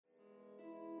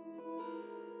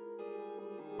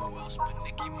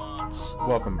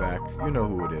Welcome back. You know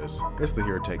who it is. It's the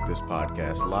Here Take This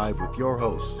podcast live with your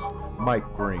hosts, Mike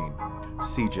Green,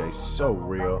 CJ So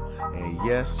Real, and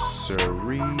yes,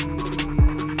 sirree,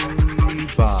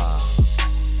 Bob.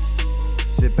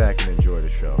 Sit back and enjoy the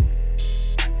show.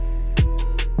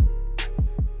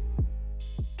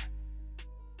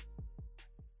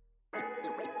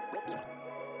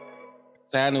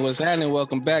 What's happening?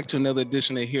 Welcome back to another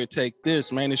edition of Here Take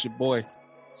This. Man, it's your boy,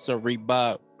 Sirree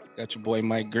Bob. Got your boy,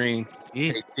 Mike Green,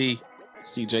 KT,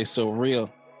 CJ So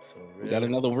Real. We got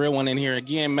another real one in here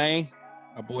again, man.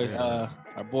 Our boy,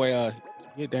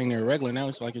 he dang near regular now.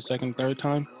 It's like his second, third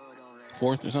time,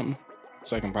 fourth or something.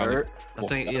 Second, probably. Third. I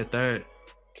think, third.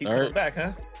 Keep coming back,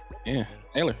 huh? Yeah,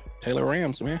 Taylor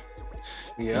Rams, man.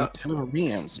 Yeah. Taylor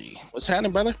Ramsey. What's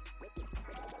happening, brother?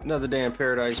 Another day in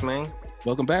paradise, man.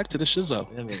 Welcome back to the Shizzo.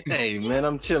 Hey, man,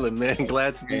 I'm chilling, man.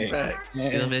 Glad to be back.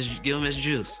 Give him his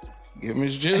juice. Give him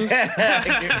his juice.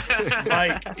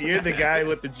 Mike, you're the guy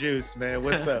with the juice, man.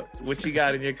 What's up? What you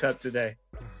got in your cup today?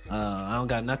 I don't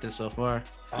got nothing so far.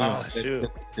 Oh, shoot.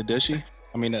 The Dutchie?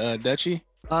 I mean, the Dutchie?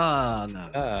 Oh, no.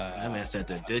 That man said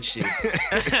the good shit.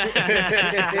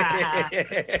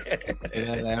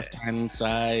 Left hand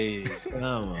side. Come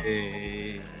on.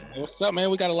 Hey, what's up, man?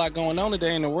 We got a lot going on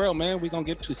today in the world, man. We're gonna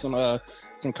get to some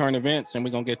current events, and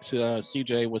we're gonna get to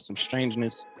CJ with some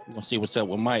strangeness. We're gonna see what's up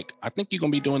with Mike. I think you're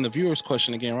gonna be doing the viewers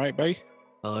question again, right, babe?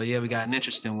 Oh yeah, we got an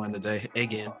interesting one today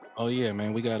again. Oh yeah,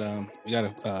 man. We got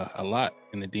a lot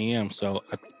in the DM, so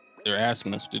they're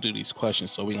asking us to do these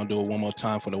questions. So we're gonna do it one more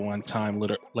time for the one time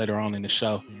later on in the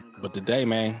show. But today,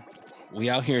 man, we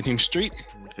out here in them streets.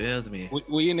 Feels me.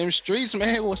 We in them streets,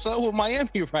 man. What's up with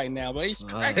Miami right now, man? It's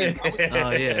cracking. Oh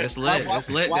yeah, it's lit. It's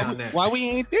lit down there. Why we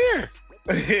ain't there?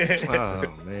 Oh,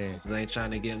 man.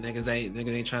 Niggas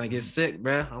ain't trying to get sick,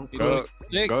 bro. I'm Go,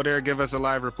 cool. go there, give us a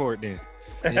live report then.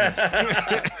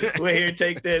 Yeah. We're here,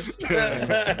 take this.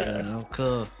 Yeah, I'm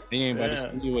cool. They ain't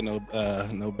about to see you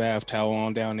with no bath towel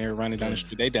on down there running down the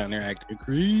street. They down there acting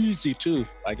crazy too,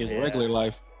 like it's regular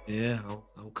life. Yeah,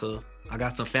 I'm cool. I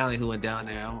got some family who went down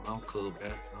there. I'm cool, bro.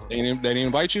 They didn't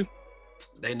invite you?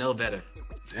 They know better.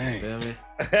 Dang. You feel me?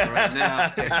 Right now, I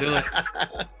can't do it.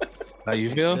 How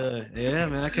you feel? Yeah,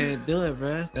 man, I can't do it,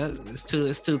 bro. It's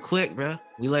too quick, bro.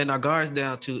 We letting our guards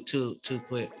down too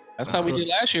quick. That's how we did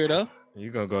last year, though. You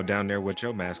gonna go down there with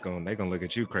your mask on? They gonna look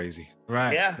at you crazy.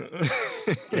 Right. Yeah.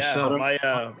 Yeah. sure.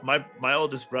 My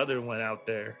oldest brother went out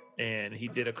there and he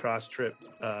did a cross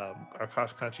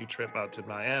country trip out to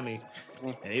Miami.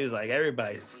 And he was like,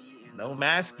 everybody's no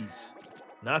maskies,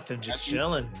 nothing, just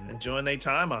chilling, enjoying their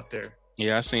time out there.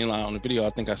 Yeah, I seen on the video. I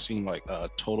think I seen like a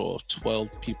total of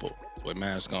 12 people with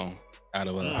masks on out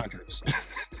of hundreds.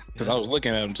 Because I was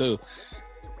looking at them too.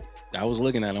 I was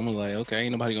looking at them. I was like, okay,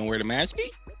 ain't nobody gonna wear the mask.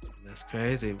 That's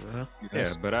crazy, bro.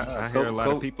 Yeah, but I hear a lot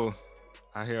of people.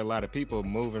 I hear a lot of people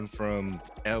moving from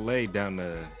LA down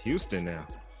to Houston now,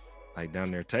 like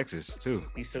down there, Texas too.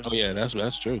 Houston, Oh yeah, that's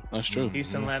true. That's true.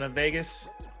 Houston, Atlanta, Vegas.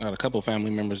 Got a couple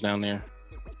family members down there.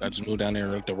 I just moved down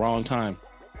there at the wrong time.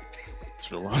 It's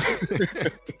the wrong.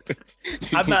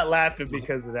 I'm not laughing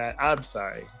because of that. I'm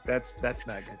sorry. That's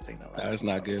not a good thing to laugh. That's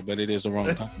not good, but it is the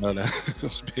wrong time. No,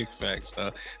 that's big facts.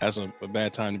 That's a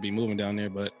bad time to be moving down there,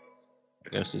 but I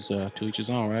guess it's to each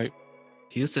his own, right?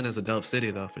 Houston is a dope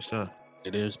city, though, for sure.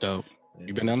 It is dope.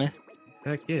 You been down there?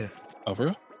 Heck yeah. Oh, for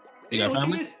real? You Yeah, got what you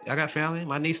family? mean? I got family.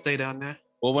 My niece stay down there.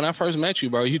 Well, when I first met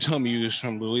you, bro, you told me you was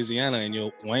from Louisiana and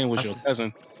your Wayne was your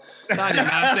cousin. I did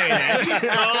not say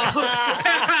that.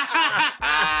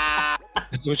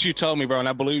 That's what you told me, bro, and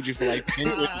I believed you for like 10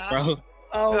 years, bro.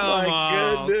 Oh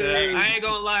my goodness. Okay. I ain't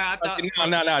gonna lie. I thought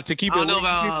No. To keep I it don't know lit,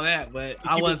 about all that, but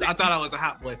I thought I was a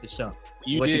hot boy for sure.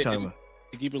 you What did. you talking about?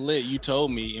 To keep it lit, you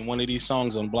told me in one of these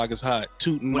songs on Block is Hot,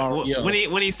 Tootin' Mario. When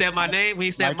he said my name, when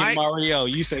he said Mike, Mario,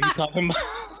 you said he talking about.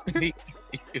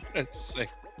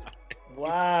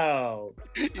 Wow.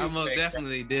 I most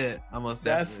definitely did.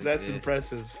 That's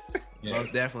impressive. Yeah.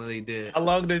 Most definitely did. How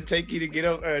long did it take you to get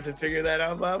over to figure that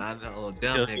out, Bob? I know,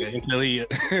 dumb nigga. Until he-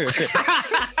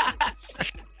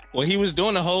 Well, he was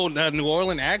doing the whole New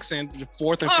Orleans accent, the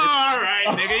fourth and fifth. All right,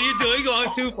 nigga, you going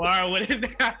too far with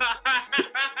it.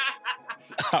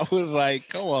 I was like,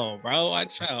 come on, bro,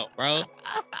 watch out, bro.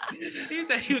 He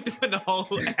said he was doing the whole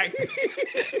accent.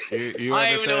 You I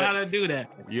ever didn't even know how to do that.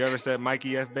 You ever said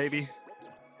Mikey F baby?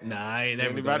 Nah, I ain't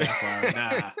never Anybody? that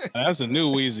far. Nah, That's a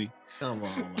new Weezy. come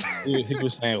on, man. He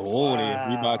was saying, "Oh, the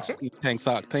Wow. Reebok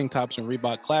tank tops and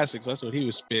Reebok classics." That's what he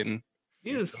was spitting.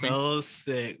 You so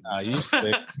sick. Nah, you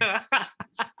sick.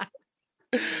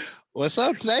 What's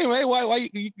up today, man? Why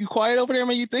you quiet over there,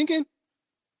 man? You thinking?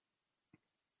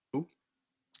 Who?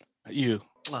 You.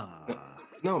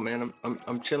 No, man,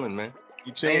 I'm chilling, man.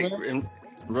 You chilling? Hey, in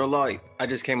real life, I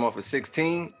just came off of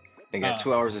 16 and got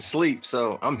 2 hours of sleep,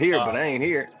 so I'm here, but I ain't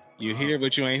here. You here,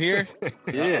 but you ain't here?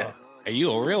 Yeah. Hey,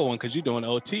 you a real one because you doing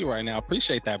OT right now.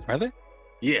 Appreciate that, brother.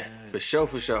 Yeah, for sure.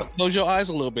 Close your eyes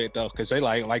a little bit though, because they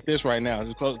like this right now.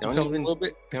 Just close a little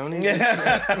bit. Don't even.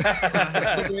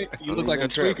 You look like a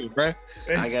tweaker, bro.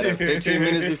 I got up 15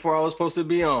 minutes before I was supposed to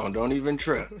be on. Don't even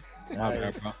trip.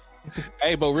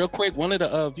 Hey, but real quick, one of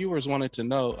the viewers wanted to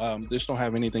know. This don't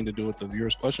have anything to do with the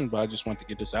viewers' question, but I just want to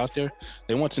get this out there.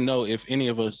 They want to know if any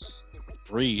of us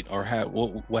read or have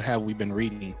what have we been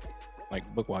reading, like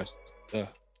book wise.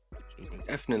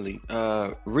 Definitely.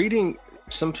 Reading.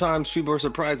 Sometimes people are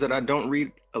surprised that I don't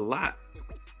read a lot.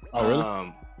 Oh,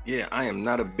 really? Yeah, I am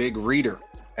not a big reader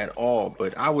at all,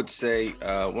 but I would say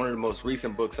one of the most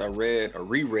recent books I read or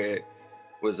reread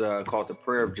was called The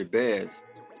Prayer of Jabez.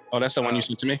 Oh, that's the one you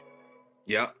sent to me?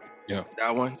 Yeah. Yeah.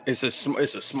 That one. It's a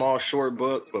small, short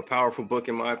book, but powerful book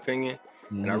in my opinion.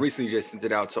 Mm-hmm. And I recently just sent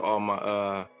it out to all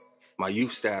my my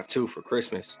youth staff too for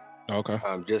Christmas. Okay.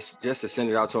 Just to send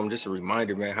it out to them, just a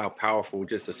reminder, man, how powerful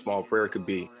just a small prayer could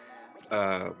be.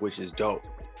 Which is dope.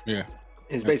 Yeah.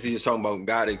 It's basically just talking about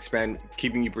God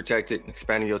keeping you protected,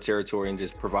 expanding your territory, and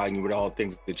just providing you with all the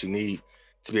things that you need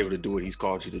to be able to do what he's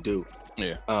called you to do.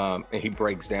 Yeah. And he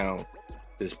breaks down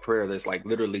this prayer that's like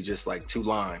literally just like 2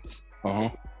 lines.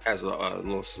 Has a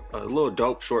little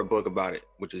dope short book about it,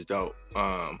 which is dope.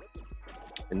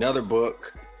 Another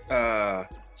book,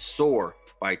 Soar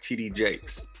by T.D.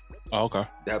 Jakes. Oh, okay.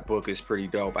 That book is pretty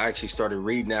dope. I actually started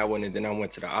reading that one, and then I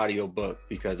went to the audio book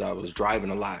because I was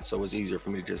driving a lot, so it was easier for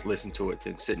me to just listen to it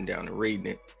than sitting down and reading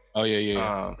it. Oh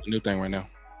yeah. New thing right now.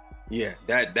 Yeah,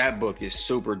 that book is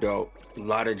super dope. A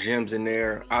lot of gems in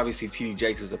there. Obviously, T.D.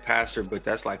 Jakes is a pastor, but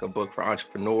that's like a book for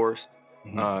entrepreneurs,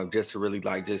 just to really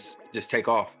like just take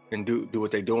off and do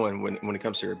what they're doing when it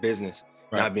comes to their business,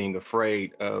 not being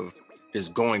afraid of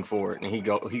just going for it. And he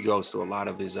goes through a lot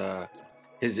of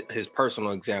his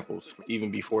personal examples,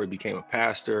 even before he became a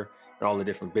pastor, and all the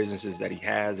different businesses that he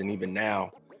has, and even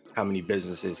now, how many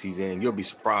businesses he's in. You'll be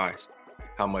surprised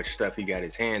how much stuff he got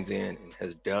his hands in and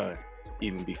has done,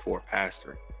 even before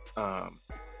pastoring. I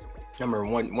remember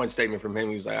one statement from him.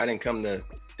 He was like, "I didn't come to,"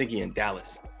 I think he in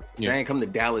Dallas. I didn't come to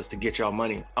Dallas to get y'all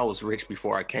money. I was rich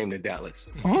before I came to Dallas.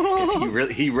 Because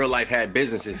he real life had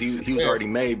businesses. He was already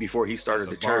made before he started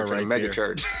the church, and a mega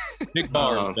church. Big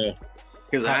bar.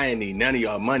 Because I ain't need none of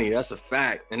y'all money. That's a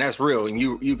fact. And that's real. And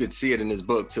you could see it in his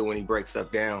book too when he breaks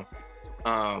stuff down.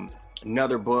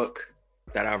 Another book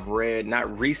that I've read,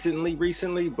 not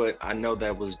recently, but I know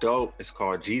that was dope. It's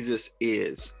called Jesus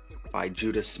Is by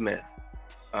Judah Smith.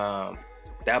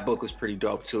 That book was pretty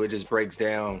dope too. It just breaks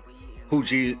down who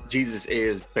Jesus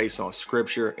is based on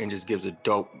scripture and just gives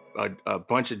a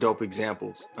bunch of dope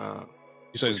examples. You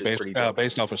said it's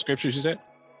based off of scriptures, you said?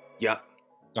 Yeah.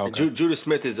 Okay. Judah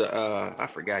Smith is I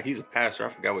forgot, he's a pastor. I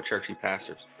forgot what church he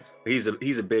pastors. But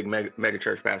he's a big mega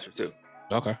church pastor too.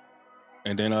 Okay.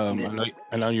 And then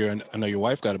I know your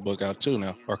wife got a book out too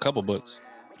now, or a couple books.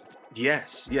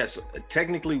 Yes.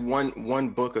 Technically one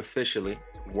book officially,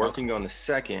 working on the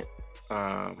second,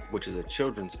 which is a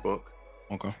children's book.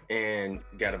 Okay. And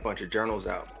got a bunch of journals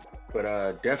out.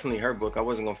 But definitely her book, I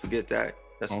wasn't gonna forget that.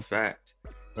 That's a fact.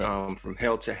 Yeah. From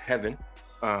Hell to Heaven,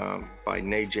 by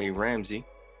Nay J. Ramsey.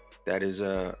 That is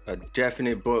a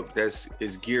definite book that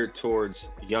is geared towards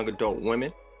young adult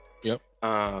women. Yep.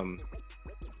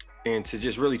 And to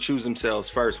just really choose themselves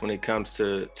first when it comes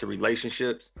to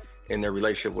relationships and their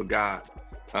relationship with God.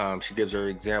 She gives her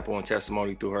example and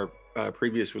testimony through her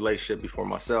previous relationship before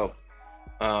myself,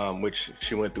 which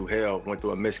she went through hell, went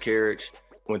through a miscarriage,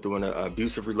 went through an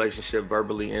abusive relationship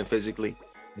verbally and physically.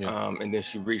 Yeah. And then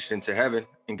she reached into heaven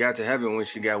and got to heaven when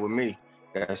she got with me.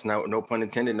 That's no pun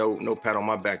intended, no pat on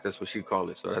my back. That's what she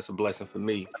called it. So that's a blessing for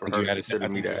me, for her to consider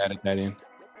me that. Added that in.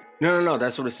 No.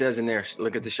 That's what it says in there.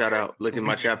 Look at the shout out. Look at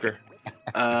my chapter.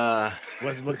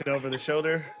 Was looking over the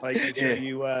sholdder, like make sure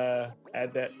you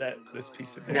add this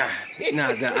piece in there. Nah.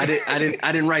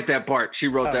 I didn't write that part. She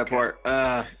wrote that part.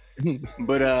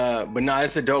 But no,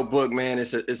 it's a dope book, man.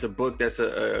 It's a book that's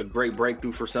a great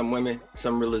breakthrough for some women,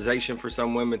 some realization for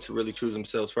some women to really choose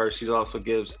themselves first. She also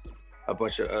gives a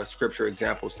bunch of scripture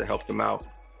examples to help them out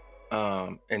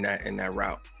in that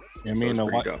route. Yeah, me and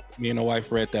the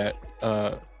wife read that.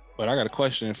 But I got a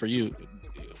question for you.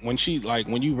 When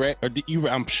you read,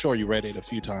 I'm sure you read it a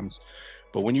few times,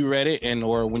 but when you read it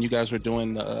or when you guys were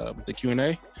doing the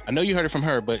Q&A, I know you heard it from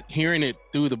her, but hearing it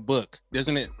through the book,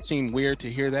 doesn't it seem weird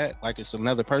to hear that like it's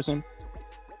another person?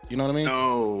 You know what I mean?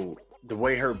 No, the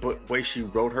way she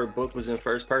wrote her book was in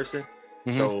first person,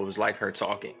 so it was like her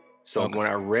talking. So when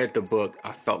I read the book,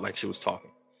 I felt like she was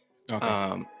talking.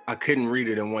 Okay. I couldn't read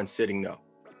it in one sitting though.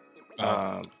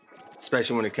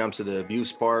 Especially when it comes to the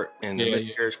abuse part and the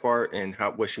miscarriage part and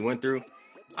what she went through.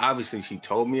 Obviously, she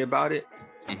told me about it,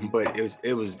 but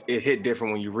it hit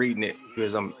different when you're reading it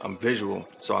because I'm visual,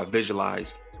 so I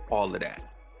visualized all of that.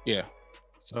 Yeah.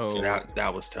 So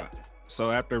that was tough.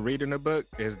 So after reading the book,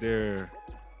 is there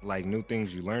like new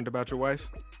things you learned about your wife?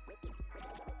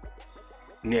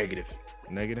 Negative.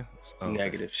 Okay.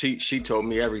 Negative. She told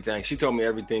me everything. She told me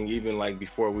everything, even like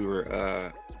before we were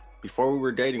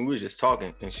dating, we were just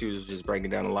talking, and she was just breaking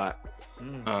down a lot.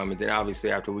 And then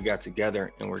obviously after we got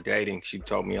together and we're dating, she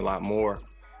told me a lot more,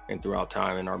 and throughout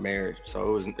time in our marriage.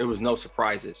 So it was no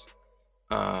surprises.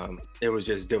 It was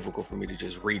just difficult for me to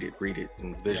just read it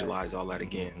and visualize all that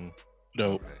again.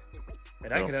 Dope.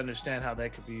 And I can understand how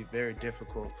that could be very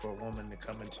difficult for a woman to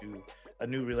come into a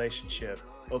new relationship,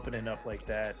 opening up like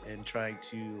that and trying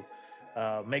to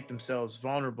make themselves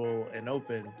vulnerable and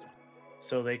open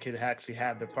so they could actually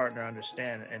have their partner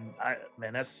understand. And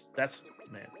that's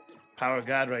power of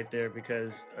God right there,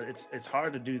 because it's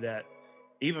hard to do that,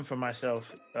 even for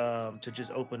myself, to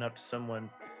just open up to someone,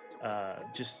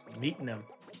 just meeting them,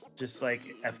 just like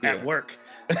at work.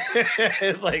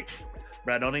 It's like,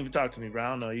 bro, don't even talk to me, bro. I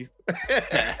don't know you.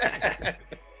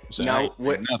 Now,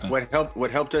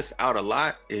 what helped us out a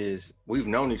lot is we've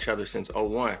known each other since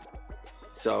 2001.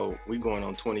 So we going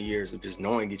on 20 years of just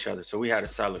knowing each other. So we had a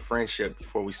solid friendship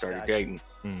before we started dating.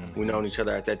 We known each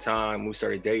other at that time. We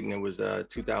started dating. It was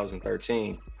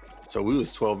 2013. So we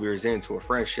was 12 years into a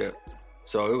friendship.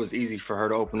 So it was easy for her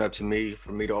to open up to me,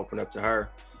 for me to open up to her,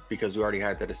 because we already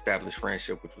had that established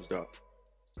friendship, which was dope.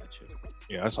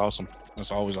 Yeah, that's awesome.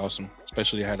 That's always awesome,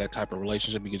 especially to have that type of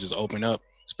relationship. You can just open up,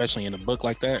 especially in a book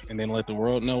like that, and then let the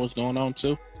world know what's going on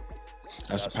too.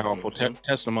 That's a powerful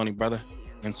testimony, brother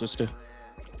and sister.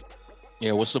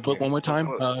 Yeah, what's the book one more time?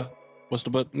 What's the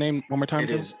book name one more time?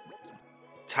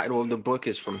 Title of the book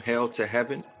is From Hell to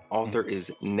Heaven. Author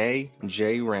is Nay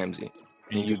J. Ramsey.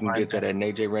 And you can get that at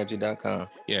nayjramsey.com.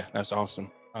 Yeah, that's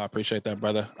awesome. I appreciate that,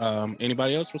 brother.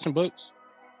 Anybody else with some books?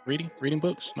 Reading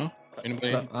books? No?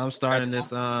 Anybody? I'm starting this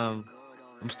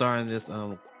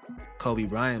Kobe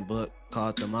Bryant book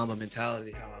called The Mamba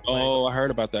Mentality. How I Play. Oh, I heard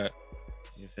about that.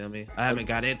 You feel me? I haven't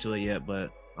got into it yet,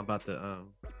 but I'm about to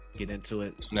get into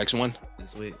it. Next one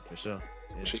this week for sure.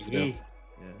 Yeah. Sure you do. Yeah.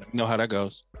 You know how that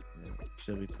goes. Yeah.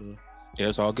 Should be cool. Yeah,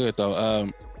 it's all good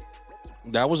though.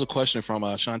 That was a question from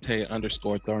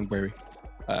Shantae_Thornberry.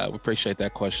 We appreciate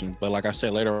that question. But like I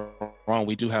said, later on,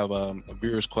 we do have a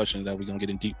viewer's question that we're going to get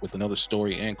in deep with another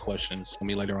story and questions for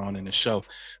me later on in the show.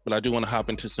 But I do want to hop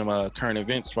into some current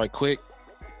events right quick.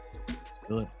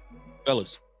 Good.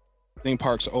 Fellas, theme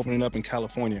parks are opening up in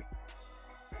California.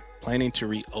 Planning to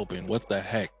reopen. What the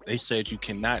heck? They said you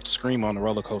cannot scream on the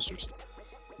roller coasters.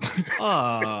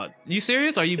 You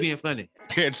serious? Or are you being funny?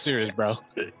 Dead serious, bro.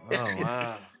 Oh,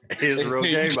 wow. It's a real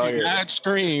game out here. Not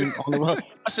scream on the roller.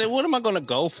 I said, what am I gonna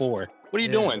go for? What are you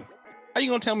doing? How you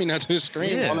gonna tell me not to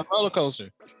scream on a roller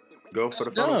coaster? Go for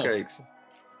the funnel cakes.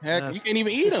 Heck, you can't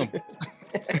even eat them.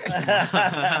 You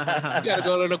gotta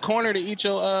go to the corner to eat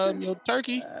your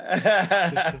turkey.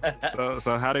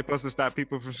 So how they supposed to stop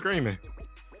people from screaming?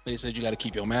 They said you got to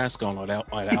keep your mask on without.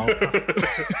 So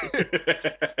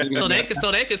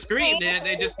they can scream. Then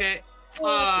they just can't. Is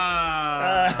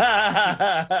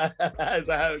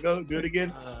that how it goes? Do it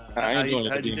again. I ain't doing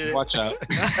it again. Watch out.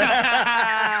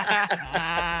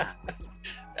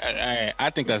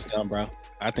 I think that's dumb, bro.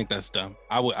 I think that's dumb.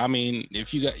 I mean,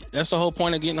 if you got, that's the whole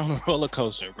point of getting on a roller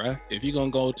coaster, bro. If you're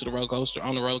gonna go to the roller coaster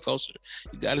on the roller coaster,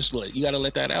 you gotta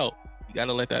let that out. You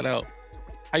gotta let that out.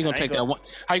 How you gonna take that one?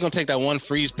 How you gonna take that one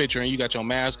freeze picture and you got your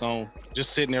mask on,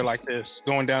 just sitting there like this,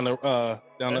 going down the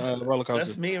roller coaster?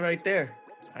 That's me right there.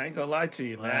 I ain't gonna lie to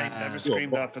you, man. I ain't never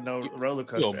screamed out for no roller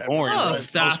coaster. Oh,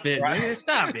 stop it, man!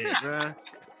 Stop it,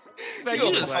 bro.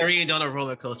 You just screamed on a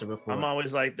roller coaster before. I'm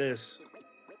always like this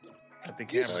at the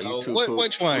camera.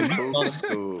 Which one?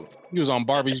 You was on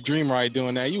Barbie's Dream Ride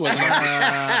doing that. You wasn't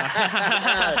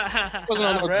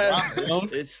on Drop Zone.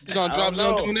 You was on Drop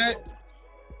Zone doing that?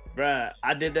 Bruh,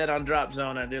 I did that on Drop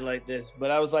Zone. I did like this, but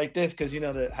I was like this because you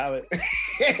know how it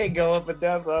go up and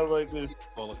down. So I was like this.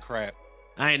 Full of crap.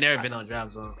 I ain't never been on Drop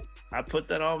Zone. I put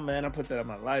that on, man. I put that on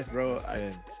my life, bro.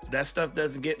 That stuff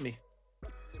doesn't get me.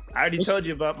 I already told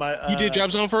you about my. You did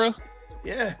Drop Zone for real?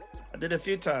 Yeah, I did it a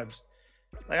few times.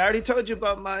 Like I already told you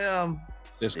about my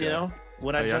This guy. You know,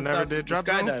 when I jumped never out did Drop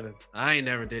skydiving. I ain't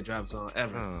never did Drop Zone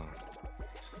ever. Oh.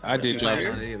 I did Drop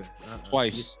Zone Zone either.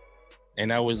 twice,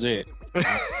 and that was it.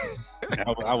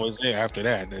 I was there after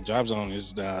that. The Drop Zone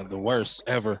is the worst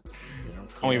ever. Yeah, I'm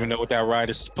I don't even know what that ride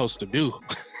is supposed to do.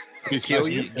 Kill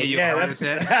you? Give you a heart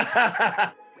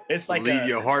attack. It's like leave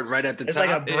your heart right at the it's top.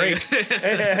 like a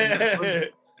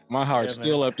break. My heart's Yeah,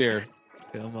 still up there.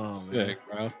 Come on, man. Yeah,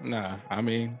 bro. Nah, I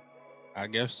mean, I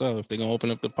guess so. If they're gonna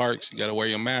open up the parks, you gotta wear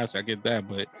your mask. I get that,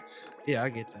 but Yeah, I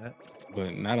get that.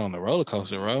 not on the roller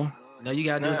coaster, bro. No, you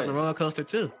gotta do it on the roller coaster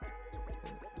too.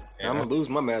 I'm gonna lose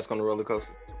my mask on the roller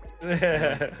coaster.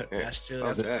 That's true.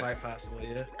 How's That's that? quite possible.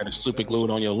 Yeah. Got it super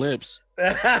glued on your lips.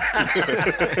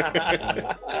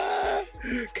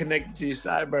 Connected to your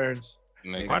sideburns.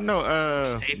 Nigga.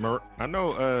 I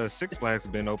know Six Flags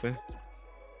been open.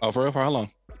 Oh, for real? For how long?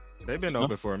 They've been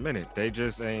open for a minute. They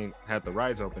just ain't had the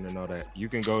rides open and all that. You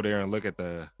can go there and look at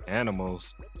the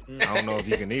animals. I don't know if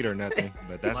you can eat or nothing,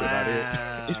 but that's about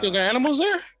it. You still got animals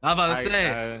there? I'm about to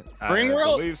say Green I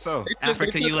World? believe so.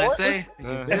 Africa, they took USA.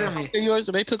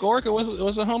 Orca? They took Orca. What's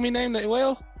the homie name?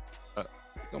 Well,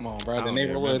 come on, bro. I The don't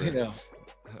neighborhood remember.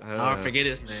 hell. I forget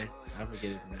his name. I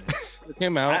forget his name. Took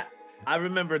him out. I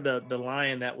remember the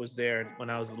lion that was there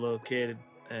when I was a little kid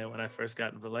and when I first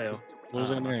got in Vallejo. What was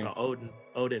that I name? saw Odin.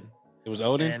 It was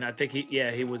Odin And I think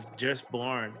he was just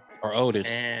born. or Otis?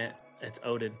 And it's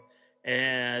Odin.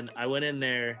 And I went in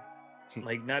there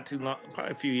like not too long,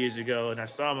 probably a few years ago, and I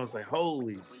saw him. I was like,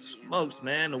 "Holy smokes,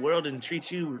 man! The world didn't treat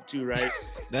you too right."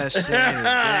 That shit.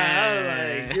 I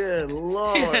was like, "Good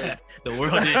lord, the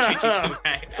world didn't treat you too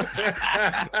right."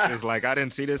 It's like I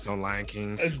didn't see this on Lion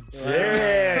King.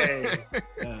 Dang!"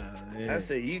 Yeah. I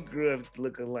said, "You grew up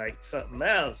looking like something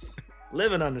else,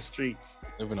 living on the streets."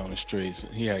 Living on the streets.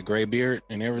 He had gray beard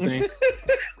and everything.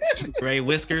 Gray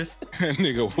whiskers.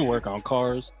 Nigga would work on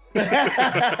cars.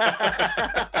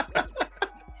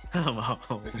 Come on.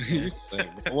 Man.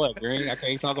 Like, what, Green? I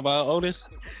can't talk about Otis.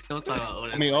 Don't talk about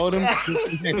Otis. I mean, Odin.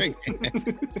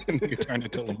 Nigga turned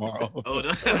into Lamar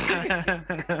Odom.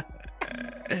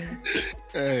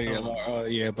 Hey,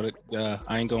 yeah, but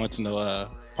I ain't going to no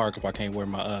park if I can't wear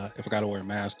my if I gotta wear a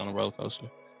mask on a roller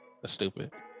coaster. That's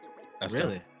stupid. That's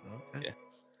Really? dumb. Okay. Yeah.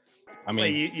 I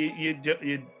Wait,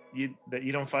 mean,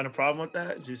 you don't find a problem with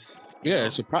that? Just yeah,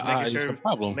 it's a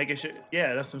problem. making sure.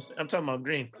 Yeah, that's what I'm talking about.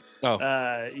 Green. Oh.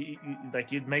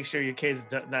 Like you'd make sure your kids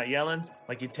not yelling.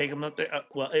 Like you take them up there.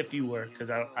 Well, if you were, because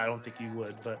I don't think you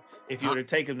would. But if you were to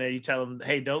take them there, you tell them,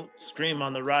 "Hey, don't scream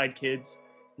on the ride, kids."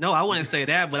 No, I wouldn't say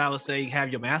that, but I would say have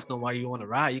your mask on while you on the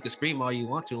ride. You can scream all you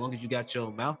want to, as long as you got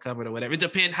your mouth covered or whatever. It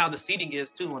depends how the seating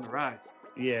is too on the rides.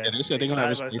 Yeah. Yeah, they said they're gonna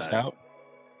have Side it by spaced side. out.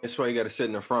 That's why you got to sit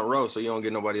in the front row so you don't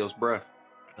get nobody else's breath.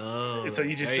 Oh, So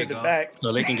you just there sit in the go. back.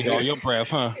 So they can get all your breath,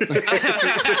 huh?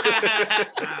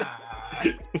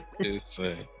 It's, nah,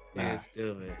 Yeah,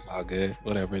 stupid. it's all good.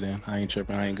 Whatever then. I ain't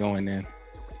tripping. I ain't going then.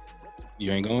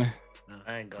 You ain't going?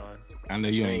 I ain't going. I know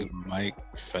you ain't going, Mike.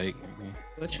 Fake. Nigga.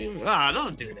 What you? Ah,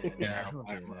 don't do that. Yeah, Don't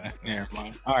do that. never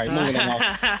mind. All right, moving along.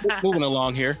 Moving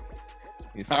along here.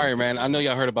 All right, man. I know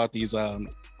y'all heard about these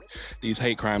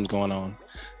hate crimes going on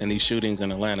and these shootings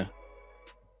in Atlanta.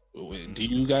 Do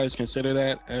you guys consider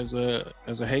that as a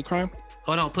hate crime?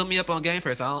 Hold on, put me up on game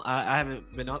first. I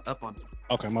haven't been up on.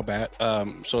 Okay, my bad.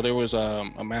 So there was a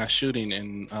mass shooting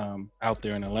in out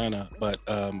there in Atlanta, but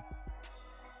the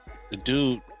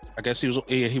dude, I guess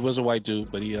he was a white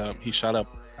dude, but he shot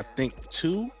up, I think,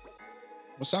 2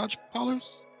 massage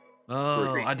parlors.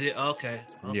 Oh, I did. Okay.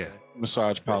 Yeah.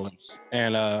 Massage parlors,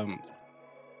 and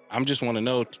I'm just want to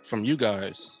know from you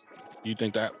guys, do you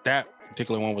think that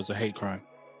particular one was a hate crime?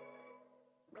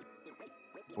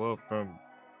 Well,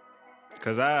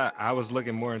 because I was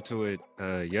looking more into it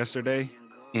yesterday,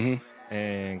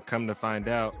 and come to find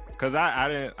out, because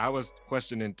I was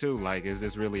questioning too, like, is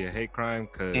this really a hate crime?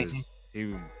 Because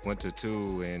he went to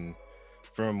 2, and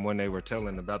from when they were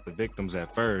telling about the victims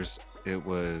at first, it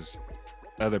was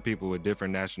other people with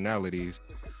different nationalities,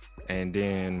 and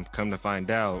then come to find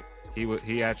out,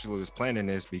 he actually was planning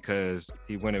this because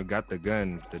he went and got the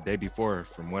gun the day before,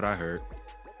 from what I heard.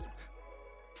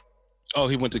 Oh,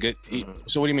 he went to get.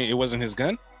 So what do you mean? It wasn't his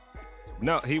gun?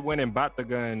 No, he went and bought the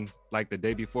gun like the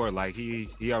day before. Like he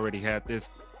already had this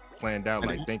planned out,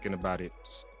 like thinking about it,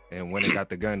 and went and got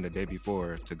the gun the day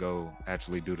before to go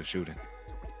actually do the shooting.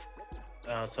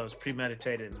 So it's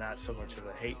premeditated, not so much of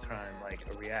a hate crime, like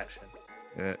a reaction.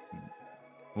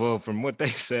 Well, from what they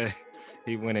said,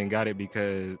 he went and got it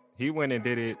because he went and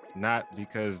did it not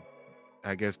because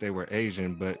I guess they were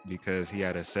Asian, but because he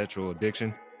had a sexual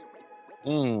addiction.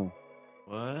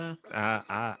 What?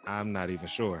 I'm not even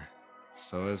sure.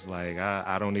 So it's like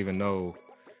I don't even know.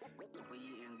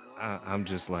 I'm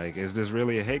just like, is this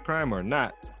really a hate crime or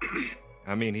not?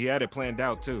 I mean, he had it planned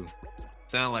out too.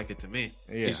 Sound like it to me.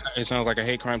 Yeah. It sounds like a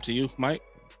hate crime to you, Mike?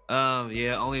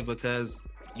 Yeah, only because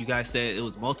you guys said it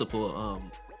was multiple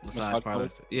massage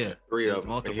parlors. Yeah, 3 it was of them.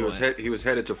 multiple. And he was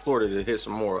headed to Florida to hit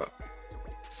some more up.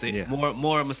 See,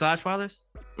 more massage parlors.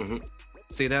 Mm-hmm.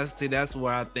 See, that's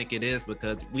where I think it is,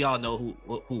 because we all know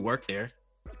who worked there.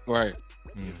 Right.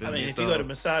 Mm-hmm. I mean, if you go to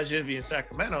Massage Envy in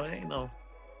Sacramento, it ain't no.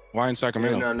 Why in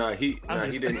Sacramento? He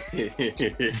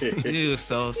didn't. You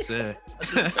so sick.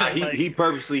 He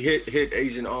purposely hit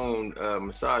Asian-owned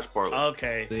massage parlor.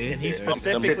 Okay, See? and he Yeah.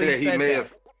 specifically said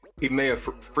he may have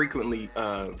frequently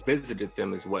visited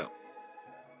them as well.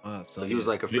 So he was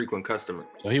like a frequent customer.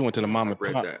 So he went to the mom and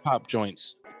read that. pop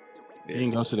joints. Yeah. He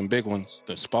didn't go to them big ones,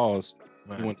 the spas.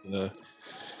 Right. He went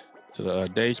to the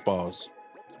day spas,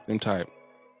 them type.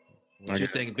 What you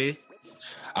think, B?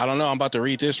 I don't know. I'm about to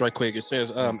read this right quick. It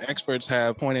says experts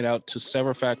have pointed out to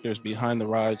several factors behind the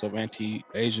rise of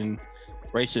anti-Asian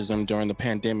racism during the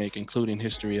pandemic, including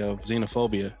history of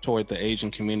xenophobia toward the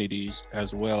Asian communities,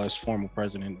 as well as former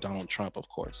President Donald Trump, of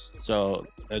course. So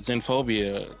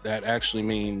xenophobia, that actually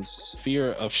means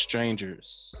fear of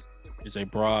strangers, is a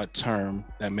broad term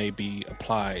that may be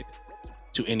applied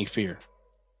to any fear.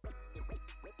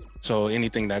 So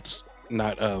anything that's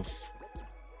not of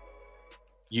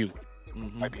you,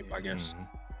 white people, I guess.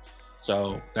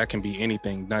 So that can be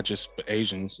anything, not just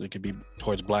Asians. It could be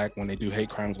towards Black when they do hate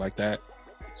crimes like that.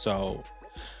 So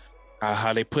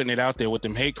how they putting it out there with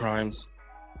them hate crimes,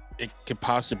 it could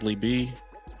possibly be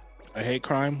a hate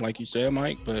crime, like you said,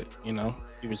 Mike. But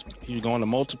he was going to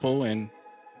multiple, and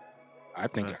I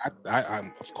think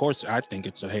I of course I think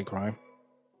it's a hate crime.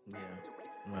 Yeah.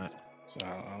 Right. So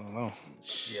I don't know.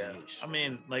 Yeah. I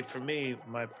mean, like for me,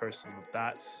 my personal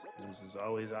thoughts, this is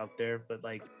always out there, but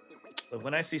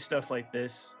when I see stuff like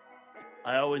this,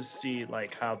 I always see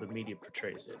like how the media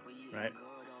portrays it, right?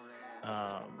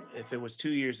 If it was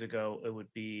 2 years ago, it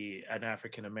would be an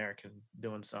African American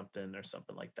doing something or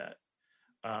something like that.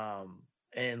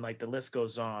 And like the list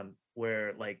goes on,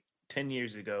 where like 10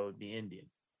 years ago it would be Indian.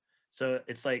 So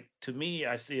it's like, to me,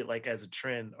 I see it like as a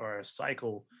trend or a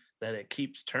cycle that it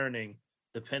keeps turning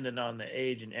depending on the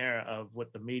age and era of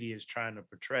what the media is trying to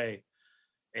portray.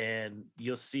 And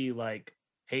you'll see like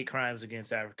hate crimes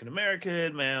against African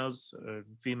American males or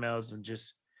females, and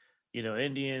just,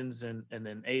 Indians and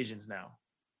then Asians now.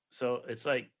 So it's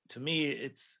like, to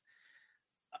me,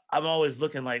 I'm always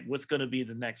looking like what's going to be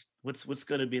the next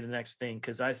thing,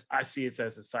 because I see it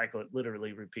as a cycle. It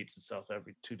literally repeats itself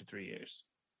every 2 to 3 years.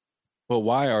 But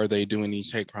why are they doing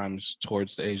these hate crimes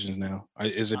towards the Asians now?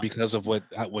 Is it because of what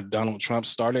Donald Trump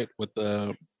started with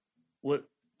the? What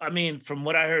I mean, from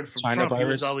what I heard from China Trump, he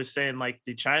was virus? always saying like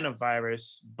the China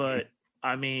virus. But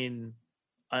I mean,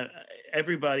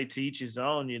 everybody to each his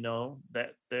own.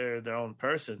 That they're their own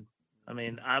person. I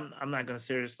mean, I'm not going to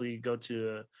seriously go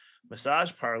to a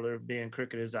massage parlor, being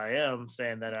crooked as I am,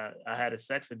 saying that I had a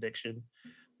sex addiction,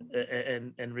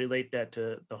 and relate that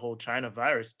to the whole China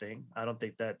virus thing. I don't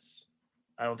think that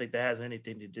has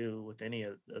anything to do with any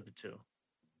of the two.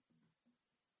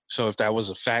 So if that was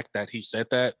a fact that he said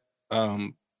that,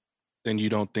 then you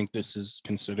don't think this is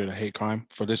considered a hate crime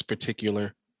for this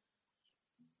particular?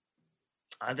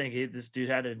 I think this dude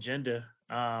had an agenda,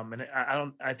 and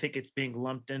I think it's being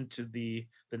lumped into the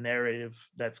narrative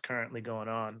that's currently going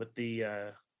on with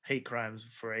the hate crimes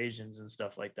for Asians and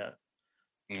stuff like that.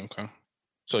 Okay,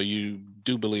 so you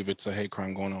do believe it's a hate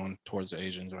crime going on towards the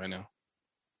Asians right now?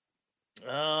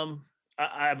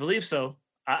 I believe so.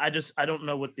 I don't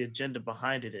know what the agenda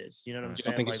behind it is. You know what I'm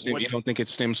saying? You don't think it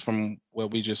stems from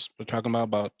what we just were talking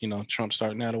about Trump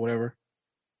starting that or whatever?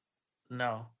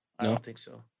 No, I don't think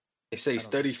so. They say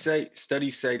studies say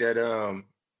that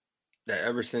that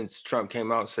ever since Trump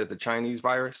came out and said the Chinese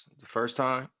virus the first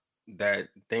time, that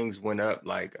things went up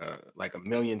like 1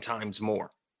 million times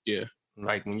more. Yeah.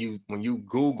 Like when you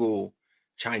Google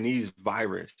Chinese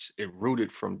virus, it rooted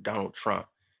from Donald Trump,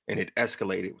 and it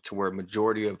escalated to where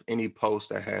majority of any post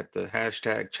that had the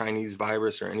hashtag Chinese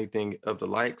virus or anything of the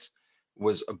likes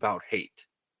was about hate.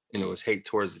 And it was hate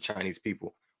towards the Chinese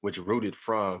people, which rooted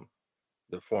from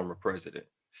the former president.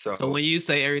 So when you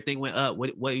say everything went up,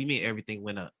 what do you mean everything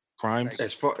went up? Crimes?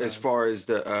 As far as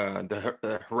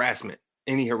the harassment,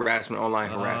 any harassment,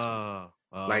 online harassment.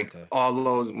 Okay. All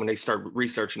those, when they start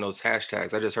researching those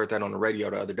hashtags, I just heard that on the radio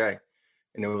the other day.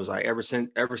 And it was like ever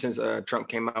since Trump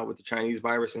came out with the Chinese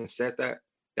virus and said that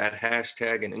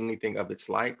hashtag and anything of its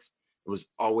likes, it was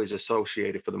always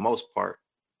associated, for the most part,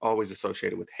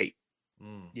 with hate.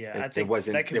 Yeah, I think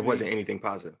it wasn't anything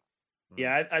positive.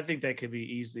 Yeah, I think that could be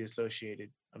easily associated.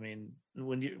 I mean,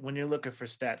 when you're looking for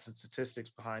stats and statistics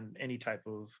behind any type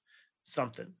of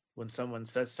something, when someone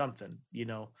says something,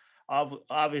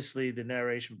 obviously the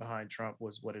narration behind Trump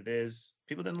was what it is.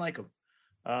 People didn't like him.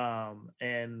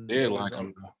 And Did like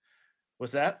him though.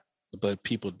 What's that? But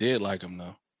people did like him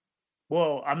though.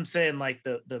 Well, I'm saying like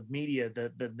the media,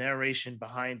 the narration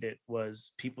behind it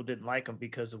was people didn't like him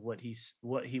because of what he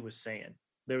was saying.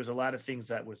 There was a lot of things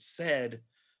that was said,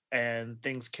 and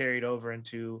things carried over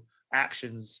into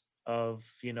actions of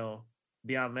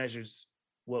beyond measures,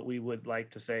 what we would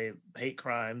like to say hate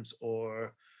crimes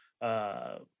or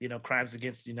crimes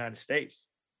against the United States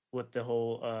with the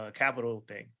whole Capitol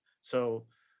thing. So,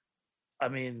 I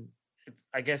mean,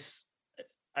 I guess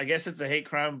it's a hate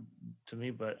crime to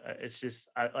me, but it's just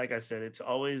like I said, it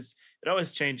always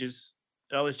changes.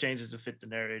 It always changes to fit the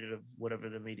narrative of whatever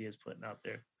the media is putting out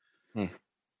there.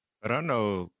 But I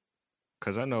know,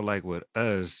 because I know, like with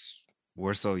us,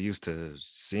 we're so used to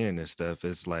seeing this stuff.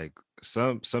 It's like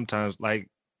sometimes, like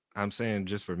I'm saying,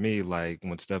 just for me, like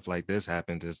when stuff like this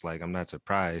happens, it's like I'm not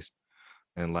surprised.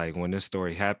 And like when this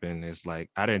story happened, it's like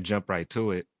I didn't jump right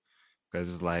to it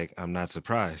because it's like I'm not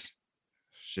surprised.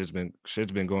 Shit's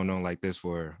been going on like this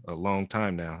for a long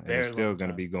time now, and it's still going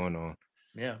to be going on.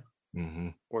 Yeah. Mm-hmm.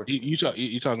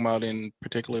 You talking about in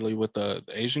particularly with the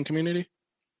Asian community?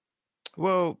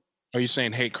 Well, are you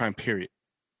saying hate crime period?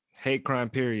 Hate crime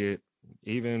period.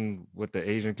 Even with the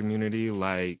Asian community,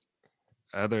 like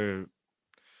other.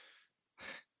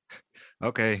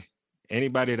 Okay,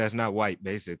 anybody that's not white,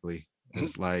 basically,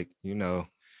 it's like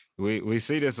we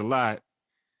see this a lot.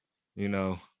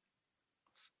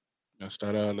 That's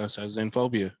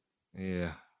xenophobia.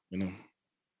 Yeah.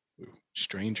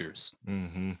 Strangers.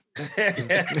 Mm-hmm.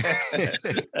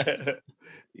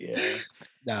 Yeah.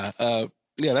 Nah.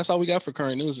 Yeah, that's all we got for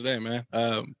current news today, man.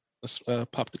 Let's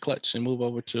pop the clutch and move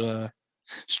over to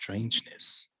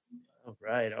strangeness. All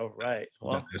right.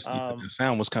 Well, the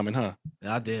sound was coming, huh?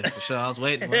 I did for sure. I was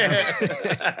waiting.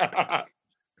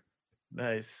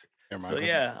 Nice. So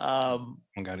yeah,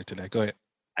 I got it today. Go ahead.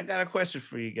 I got a question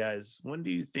for you guys. When do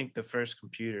you think the first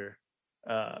computer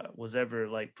was ever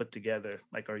like put together,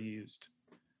 like or used?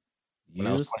 When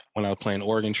I was playing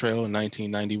Oregon Trail in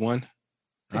 1991.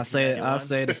 I'll say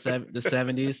the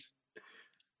 70s.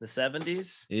 The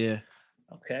 70s? Yeah.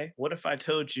 Okay. What if I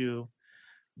told you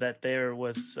that there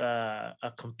was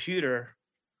a computer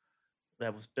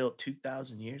that was built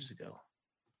 2,000 years ago?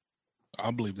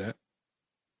 I'll believe that.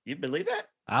 You believe that?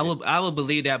 I would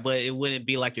believe that, but it wouldn't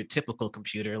be like your typical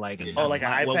computer, like like an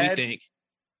iPad? What we think.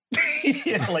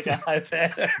 Yeah, like an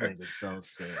iPad. Nigga's so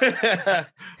sick.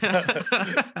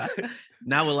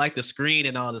 Not with like the screen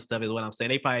and all the stuff is what I'm saying.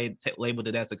 They probably labeled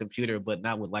it as a computer, but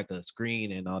not with like a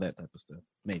screen and all that type of stuff.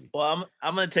 Maybe. Well,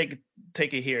 I'm gonna take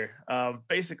it here.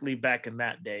 Basically, back in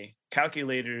that day,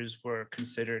 calculators were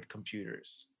considered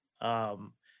computers.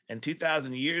 And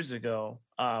 2,000 years ago,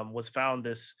 was found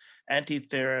this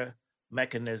Antikythera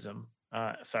mechanism.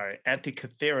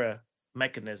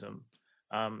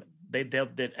 They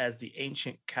dubbed it as the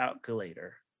ancient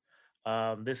calculator.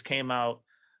 This came out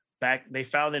back. They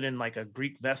found it in like a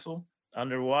Greek vessel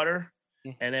underwater,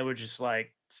 and they were just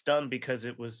like stunned because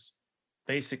it was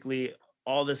basically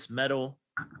all this metal,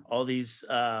 all these,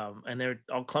 and they're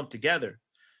all clumped together.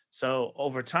 So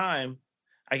over time,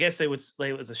 I guess they would say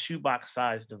it was a shoebox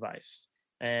sized device,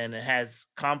 and it has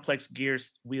complex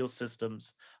wheel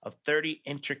systems of 30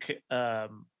 intricate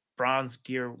bronze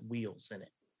gear wheels in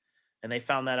it. And they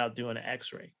found that out doing an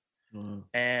x-ray.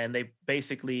 And they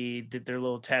basically did their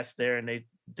little test there, and they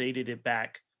dated it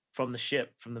back from the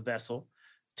ship, from the vessel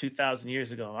 2,000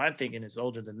 years ago. I'm thinking it's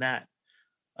older than that,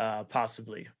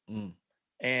 possibly.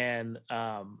 And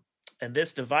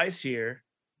this device here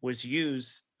was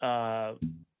used to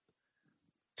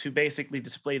basically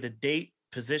display the date,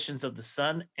 positions of the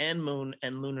sun and moon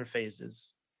and lunar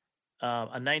phases,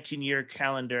 a 19-year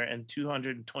calendar, and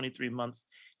 223 months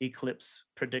eclipse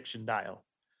prediction dial.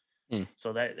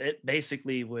 So that it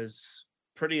basically was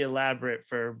pretty elaborate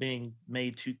for being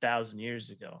made 2,000 years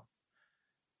ago.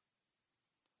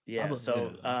 Yeah.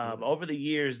 So over the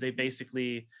years, they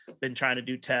basically been trying to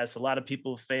do tests. A lot of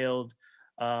people failed.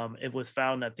 It was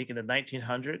found, I think, in the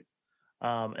 1900s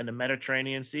in the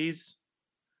Mediterranean seas.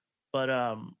 But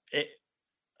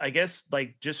I guess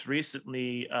like just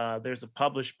recently, there's a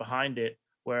publish behind it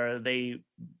where they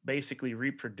basically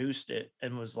reproduced it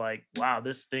and was like, wow,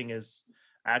 this thing is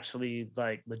actually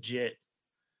like legit.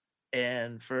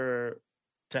 And to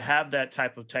have that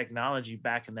type of technology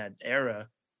back in that era,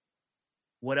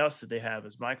 what else did they have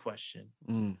is my question.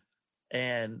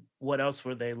 And what else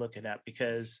were they looking at?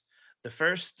 Because the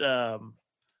first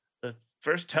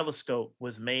telescope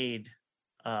was made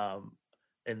in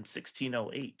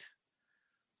 1608.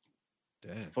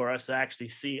 Damn. For us to actually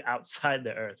see outside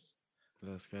the Earth.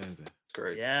 That's crazy.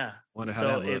 Great. Yeah. Wonder how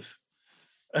so that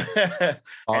And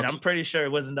I'm pretty sure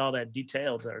it wasn't all that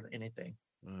detailed or anything.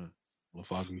 Well,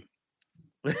 foggy.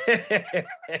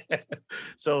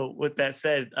 So with that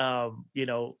said, you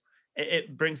know,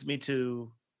 it brings me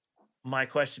to my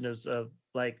question of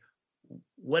like,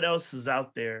 what else is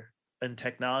out there and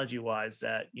technology wise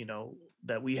that, you know,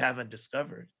 that we haven't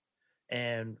discovered?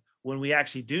 And when we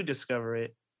actually do discover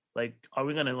it, like, are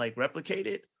we going to like replicate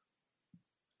it?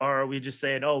 Or are we just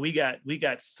saying, oh, we got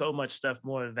so much stuff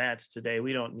more advanced today,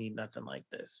 we don't need nothing like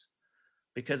this?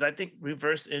 Because I think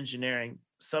reverse engineering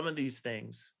some of these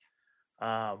things,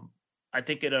 I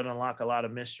think it'll unlock a lot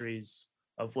of mysteries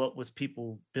of what was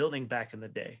people building back in the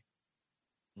day.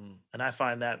 And I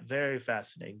find that very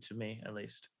fascinating, to me at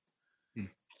least.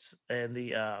 And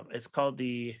the it's called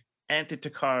the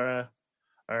Antikythera,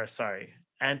 or sorry,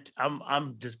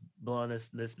 I'm just blowing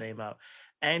this name out.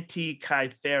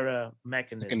 Antikythera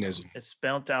mechanism. It's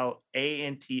spelled out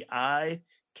Antikythera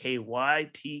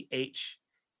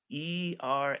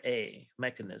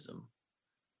mechanism.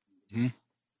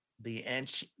 The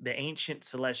ancient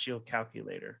celestial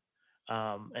calculator.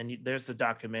 And there's a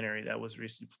documentary that was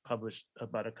recently published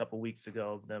about a couple weeks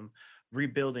ago of them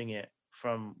rebuilding it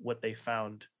from what they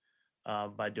found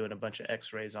by doing a bunch of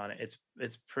X-rays on it.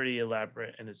 It's pretty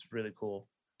elaborate and it's really cool.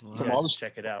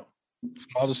 Check it out.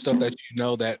 From all the stuff that you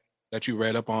know that you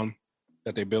read up on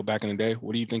that they built back in the day,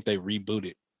 what do you think they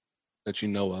rebooted that you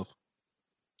know of?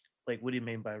 Like, what do you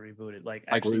mean by rebooted? Like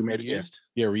actually reused?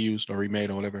 Yeah, reused or remade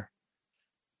or whatever.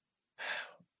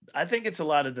 I think it's a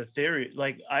lot of the theory.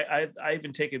 Like I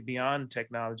even take it beyond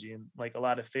technology and like a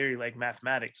lot of theory, like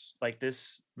mathematics. Like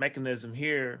this mechanism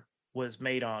here was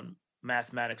made on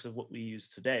mathematics of what we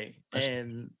use today.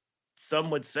 And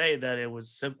some would say that it was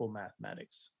simple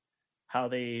mathematics, how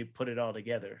they put it all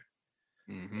together.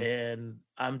 And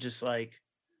I'm just like,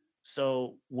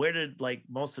 so where did like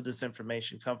most of this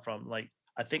information come from? Like,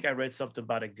 I think I read something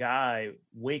about a guy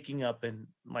waking up in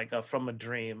like from a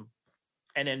dream,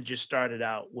 and then just started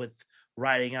out with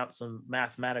writing out some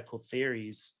mathematical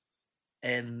theories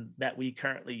and that we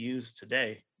currently use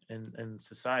today in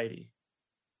society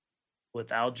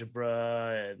with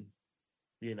algebra and,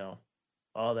 you know,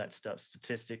 all that stuff,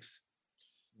 statistics.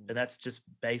 And that's just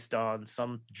based on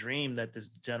some dream that this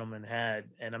gentleman had.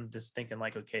 And I'm just thinking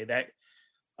like, okay, that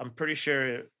I'm pretty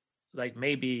sure like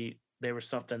maybe there was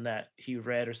something that he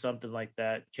read or something like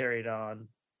that carried on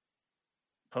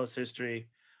post history.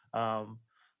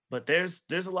 But there's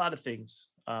a lot of things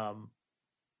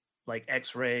like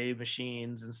X-ray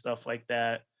machines and stuff like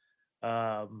that.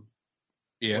 What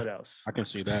else? I can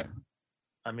see that.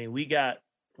 I mean, we got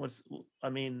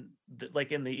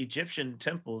like in the Egyptian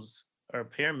temples or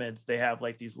pyramids, they have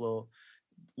like these little,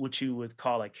 what you would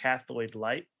call a cathode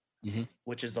light,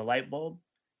 which is a light bulb,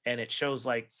 and it shows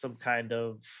like some kind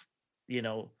of, you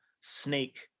know,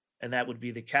 snake, and that would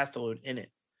be the cathode in it.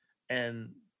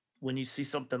 And when you see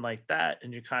something like that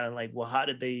and you're kind of like, well, how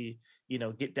did they, you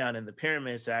know, get down in the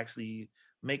pyramids to actually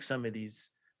make some of these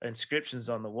inscriptions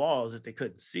on the walls that they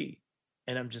couldn't see?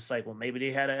 And I'm just like, well, maybe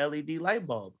they had a LED light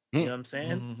bulb. You know what I'm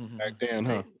saying? Back then,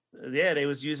 huh? They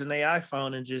was using their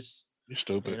iPhone and just, you're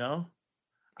stupid. You know,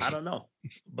 I don't know,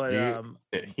 but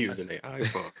using their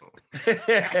iPhone.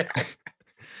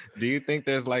 Do you think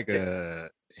there's like a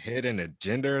hidden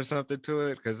agenda or something to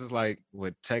it? Because it's like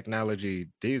with technology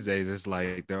these days, it's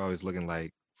like they're always looking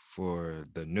like for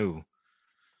the new.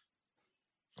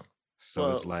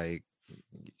 So it's like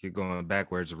you're going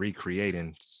backwards,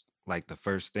 recreating like the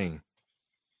first thing.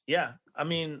 Yeah, I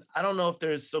mean, I don't know if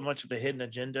there's so much of a hidden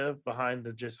agenda behind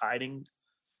the just hiding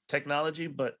technology,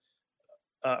 but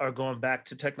or going back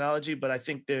to technology. But I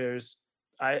think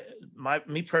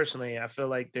me personally, I feel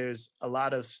like there's a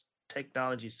lot of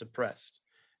technology suppressed,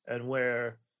 and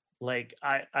where like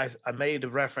I made a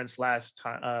reference last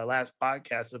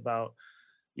podcast about,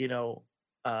 they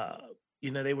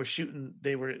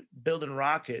were building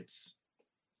rockets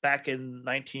back in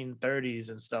 1930s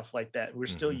and stuff like that. We're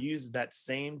still using that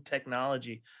same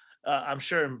technology. I'm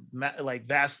sure like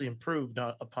vastly improved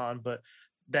upon, but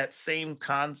that same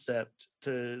concept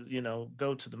to,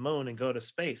 go to the moon and go to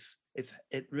space,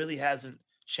 it really hasn't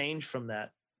changed from that.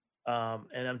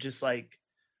 And I'm just like,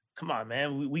 come on,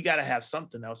 man, we got to have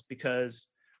something else, because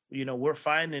we're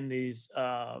finding these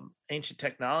ancient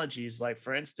technologies. Like,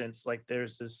 for instance, like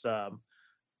there's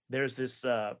this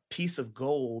piece of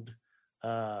gold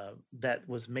that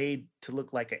was made to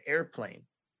look like an airplane,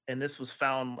 and this was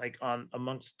found like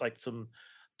amongst like some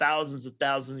thousands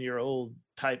year old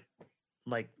type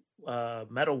like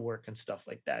metalwork and stuff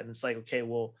like that. And it's like, okay,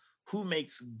 well, who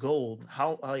makes gold?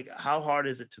 How hard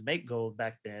is it to make gold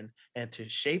back then and to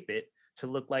shape it to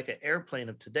look like an airplane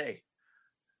of today?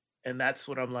 And that's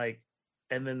what I'm like.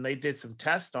 And then they did some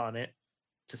tests on it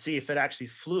to see if it actually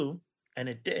flew, and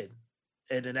it did.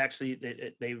 And it actually,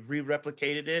 they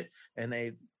re-replicated it, and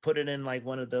they put it in like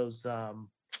one of those, I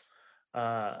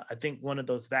think one of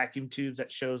those vacuum tubes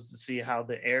that shows to see how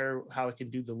the air, how it can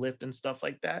do the lift and stuff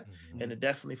like that. Mm-hmm. And it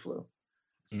definitely flew.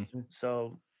 Mm-hmm.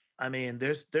 So, I mean,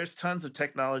 there's tons of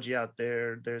technology out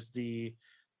there. There's the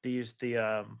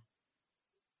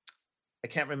I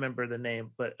can't remember the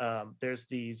name, but there's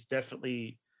these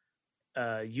definitely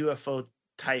UFO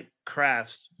type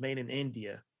crafts made in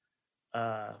India.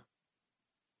 I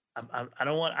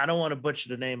don't want to butcher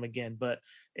the name again, but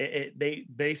they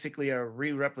basically are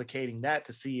re-replicating that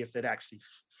to see if it actually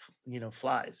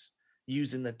flies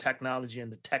using the technology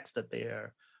and the text that they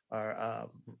are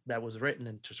that was written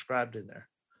and described in there.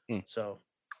 So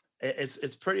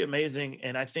it's pretty amazing,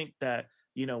 and I think that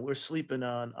we're sleeping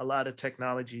on a lot of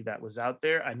technology that was out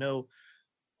there. I know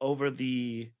over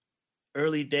the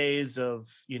early days of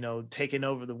taking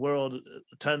over the world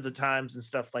tons of times and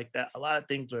stuff like that, a lot of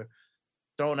things were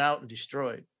thrown out and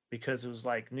destroyed because it was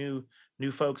like new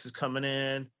folks is coming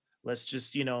in. Let's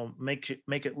just make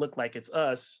it look like it's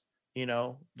us,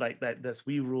 like that's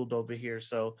we ruled over here.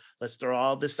 So let's throw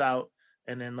all this out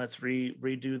and then let's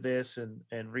redo this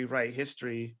and rewrite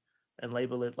history and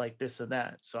label it like this and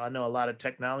that. So I know a lot of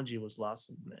technology was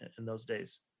lost in those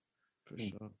days. For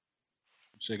sure.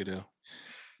 Check it out.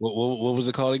 What was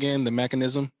it called again? The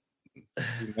mechanism?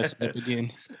 Messed up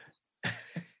again.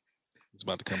 It's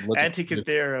about to come.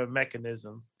 Antikythera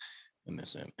mechanism. And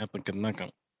that's an One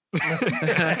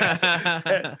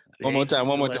more time.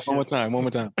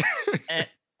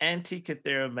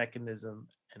 Antikythera mechanism,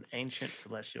 an ancient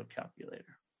celestial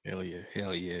calculator. Hell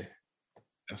yeah.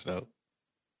 That's dope.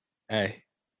 Hey,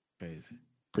 crazy.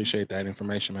 Appreciate that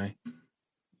information, man.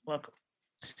 Welcome.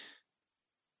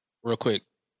 Real quick,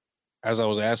 as I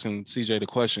was asking CJ the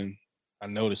question, I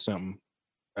noticed something.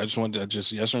 I just wanted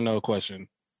to yes or no question.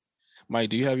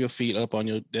 Mike, do you have your feet up on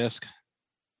your desk?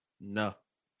 No.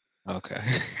 Okay.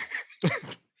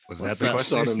 Was that the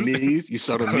question? You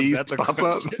saw the knees pop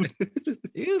up?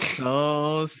 You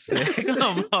so sick.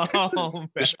 Come on,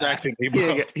 distracting me,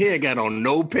 bro. He ain't got on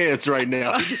no pants right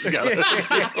now. He just got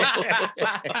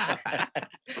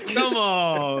Come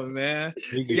on, man.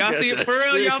 Y'all see it for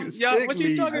real? Y'all what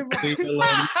you talking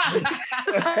about?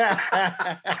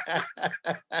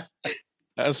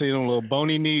 I see them little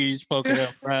bony knees poking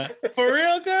up, right? For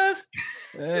real, guys?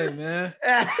 Hey, man.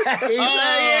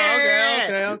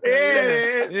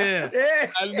 Okay. Yeah.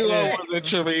 I knew I wasn't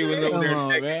tripping. He was over there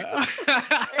naked. Man.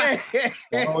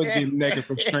 I always get naked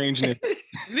from strangeness.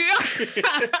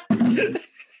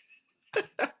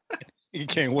 You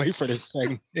can't wait for this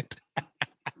segment.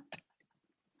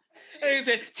 He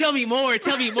said, tell me more.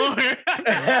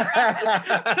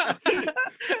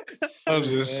 That was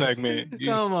this segment.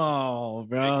 Come on,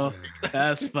 bro.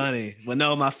 That's funny. But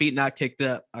no, my feet not kicked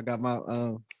up. I got my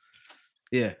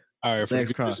yeah. All right,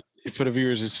 for the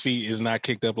viewers, his feet is not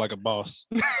kicked up like a boss.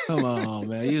 Come on,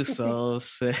 man. You so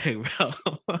sick, bro.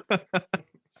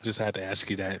 Just had to ask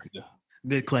you that.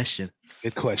 Good question.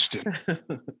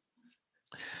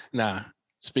 Nah,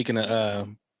 speaking of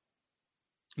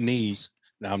knees.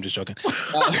 No, I'm just joking. Come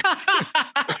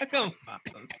on.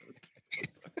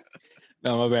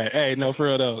 No, my bad. Hey, no, for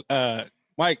real though.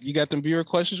 Mike, you got them viewer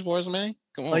questions for us, man?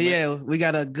 Come on. Oh, yeah, we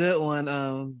got a good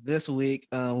one this week.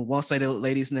 Won't say the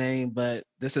lady's name, but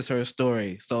this is her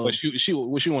story. So but she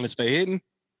want to stay hidden?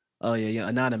 Oh, yeah,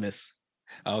 anonymous.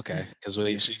 Okay, because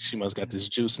she must got this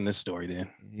juice in this story then.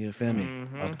 You feel me?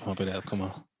 Mm-hmm. I'll pump it up. Come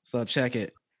on. So check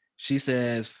it. She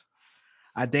says,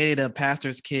 I dated a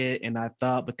pastor's kid and I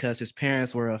thought because his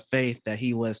parents were of faith that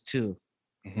he was too.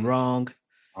 Mm-hmm. Wrong.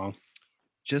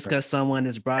 Just because someone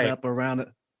is brought up around it.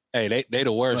 Hey, they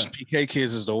the worst. What? PK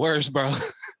kids is the worst, bro.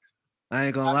 I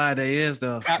ain't gonna lie, they is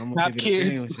though. Top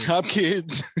kids,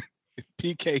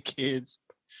 PK kids,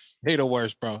 they the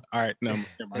worst, bro. All right, no.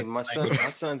 Hey, my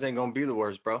sons ain't gonna be the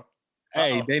worst, bro.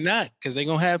 Hey, they not, because they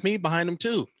gonna have me behind them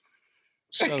too.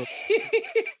 So,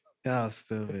 y'all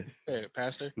stupid. Hey,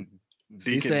 Pastor.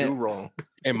 Deacon do wrong.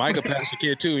 Hey, Mike a pastor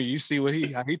kid too. You see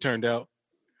how he turned out.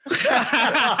 That's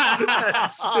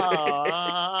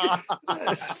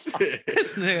sick.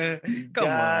 This nigga, come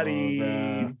on,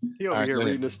 bro. He over here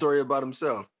reading a story about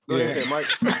himself. Go ahead, Mike.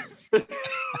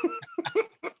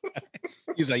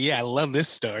 He's like, yeah, I love this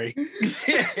story.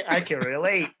 I can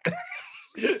relate.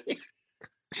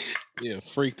 Yeah,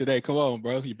 freak today. Come on,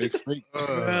 bro. You big freak.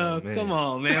 Come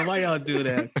on, man. Why y'all do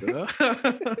that, bro?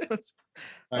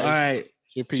 All right.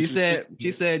 She said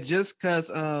just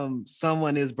because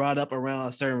someone is brought up around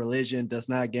a certain religion does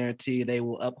not guarantee they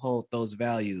will uphold those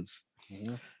values.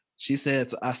 Mm-hmm. She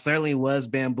says, I certainly was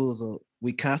bamboozled.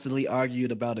 We constantly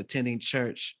argued about attending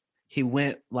church. He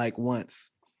went like once.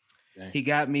 Dang. He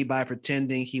got me by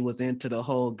pretending he was into the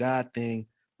whole God thing,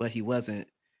 but he wasn't.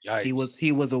 Yikes.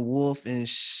 He was a wolf in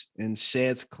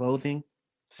shed's clothing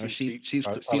or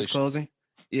sheep's clothing.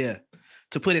 Yeah.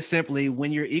 To put it simply,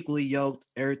 when you're equally yoked,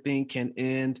 everything can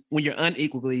end. When you're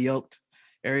unequally yoked,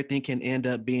 everything can end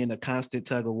up being a constant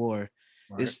tug of war.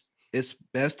 Right. It's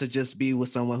best to just be with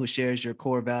someone who shares your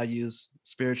core values,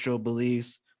 spiritual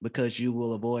beliefs, because you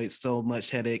will avoid so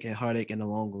much headache and heartache in the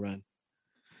long run.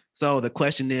 So the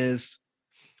question is,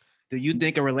 do you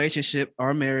think a relationship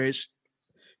or marriage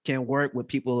can work with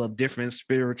people of different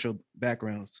spiritual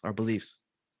backgrounds or beliefs?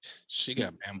 She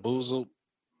got bamboozled,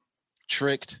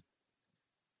 tricked,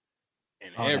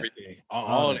 and everything.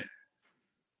 All that.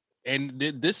 And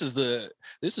this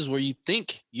is where you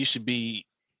think you should be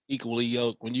equally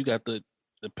yoked when you got the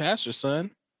pastor's son,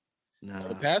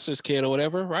 the pastor's kid or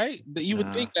whatever, right? You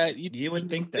would think that. You would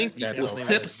think that. Well,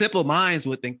 simple minds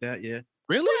would think that, yeah.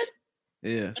 Really?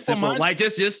 Yeah. Simple, like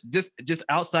just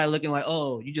outside looking like,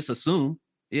 oh, you just assume.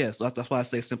 Yeah, so that's why I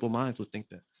say simple minds would think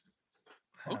that.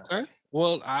 Okay.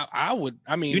 Well, I would.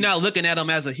 I mean, you're not looking at them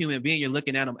as a human being. You're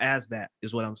looking at them as that.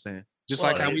 Is what I'm saying. Just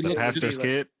like how we look at pastor's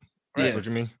kid. That's what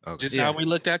you mean. Okay. Just how we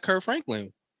looked at Kirk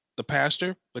Franklin, the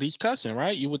pastor, but he's cussing,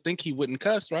 right? You would think he wouldn't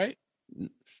cuss, right?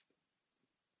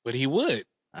 But he would.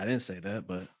 I didn't say that,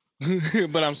 but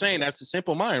but I'm saying that's a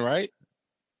simple mind, right?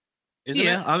 Isn't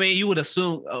it? I mean, you would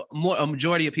assume a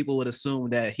majority of people would assume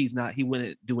that he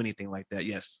wouldn't do anything like that.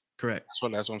 Yes, correct. That's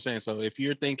what I'm saying. So if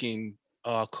you're thinking,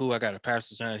 oh, cool, I got a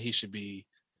pastor's son, he should be.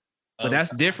 But that's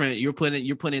different. You're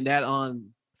putting that on.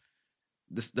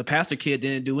 The pastor kid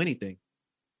didn't do anything.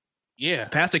 Yeah,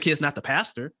 pastor kid's not the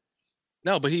pastor.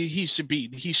 No, but he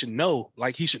should know.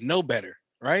 Like he should know better,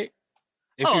 right?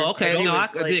 Okay. I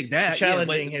could dig that.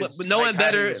 Challenging but knowing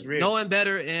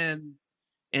better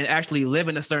and actually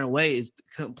living a certain way is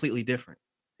completely different.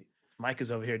 Mike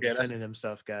is over here defending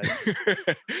himself, guys.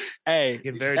 Hey,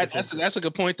 that's a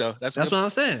good point, though. That's what I'm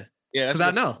saying. Yeah, because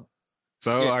I know.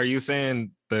 So, are you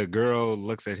saying the girl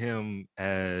looks at him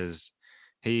as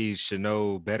he should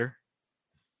know better?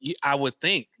 Yeah, I would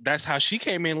think that's how she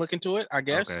came in looking to it. I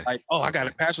guess I got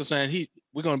a pastor saying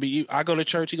we're gonna be. I go to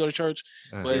church, he go to church,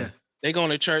 but they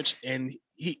going to church, and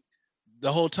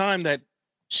the whole time that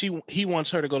he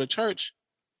wants her to go to church,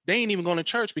 they ain't even going to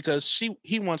church because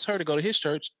he wants her to go to his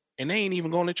church, and they ain't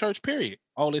even going to church. Period.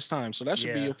 All this time, so that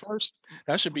should be your first.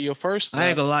 That should be your first. I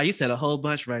ain't gonna lie, you said a whole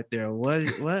bunch right there.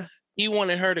 What? He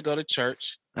wanted her to go to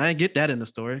church. I didn't get that in the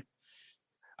story.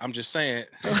 I'm just saying.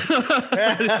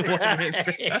 I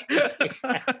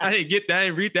didn't get that. I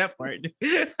didn't read that part.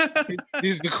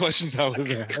 These are the questions I was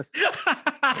asking.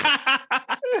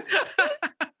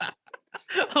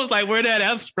 I was like, where that?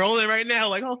 I'm scrolling right now.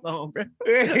 Like, hold on, bro.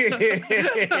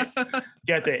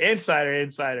 Got the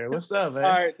insider. What's up, man?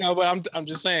 All right, no, but I'm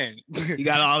just saying. You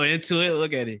got all into it.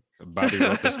 Look at it. Bobby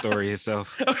wrote the story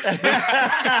himself.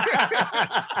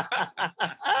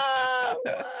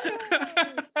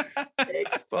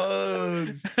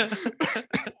 Exposed.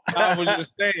 I was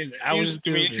just saying. I was just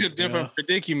giving you a different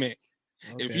predicament.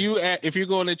 Okay. If you're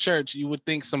going to church, you would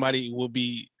think somebody will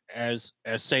be as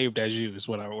saved as you. Is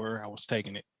what I was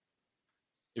taking it.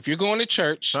 If you're going to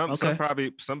church,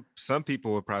 some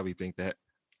people would probably think that.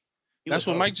 That's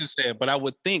what Mike just said. But I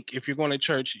would think if you're going to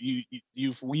church,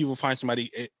 you will find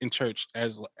somebody in church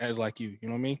as like you. You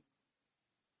know what I mean?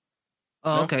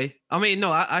 Oh, no? Okay. I mean,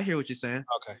 no, I hear what you're saying.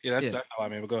 Okay. Yeah, that's how I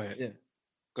mean. But go ahead. Yeah.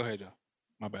 Go ahead, Joe.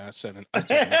 My bad. I said it.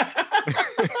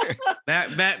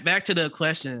 Back to the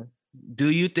question.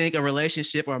 Do you think a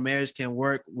relationship or a marriage can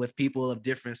work with people of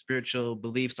different spiritual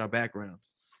beliefs or backgrounds?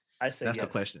 I say that's the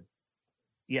question.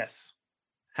 Yes.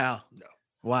 How? No.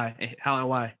 Why? How and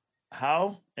why?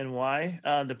 How and why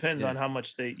depends on how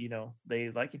much they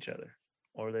like each other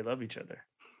or they love each other.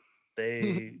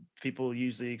 People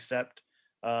usually accept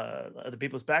other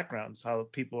people's backgrounds, how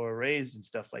people are raised and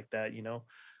stuff like that.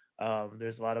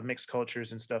 There's a lot of mixed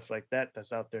cultures and stuff like that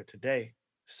that's out there today.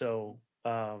 So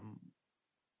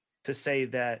to say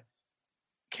that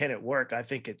can it work, I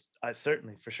think it's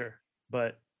certainly for sure.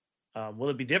 But will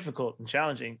it be difficult and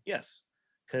challenging? Yes.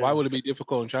 Why would it be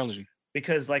difficult and challenging?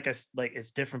 Because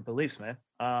it's different beliefs, man.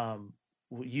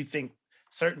 You think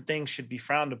certain things should be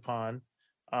frowned upon,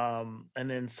 and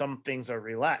then some things are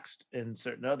relaxed in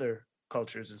certain other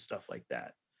cultures and stuff like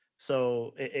that.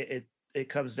 So it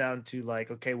comes down to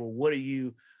like, okay, well, what are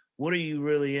you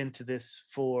really into this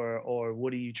for, or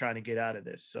what are you trying to get out of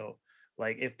this? So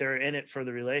like if they're in it for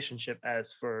the relationship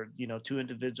as for two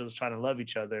individuals trying to love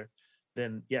each other,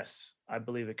 then yes, I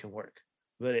believe it can work.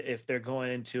 But if they're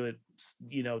going into it,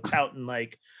 touting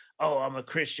like, oh, I'm a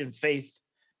Christian faith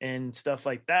and stuff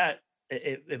like that,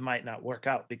 it might not work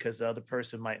out because the other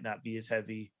person might not be as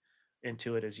heavy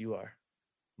into it as you are.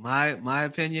 My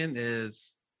opinion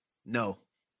is no.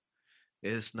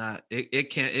 It's not. It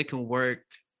can work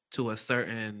to a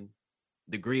certain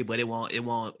degree, but it won't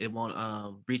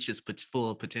reach its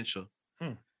full potential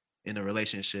in a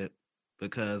relationship.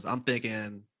 Because I'm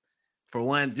thinking, for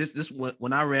one, this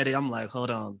when I read it, I'm like, hold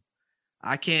on,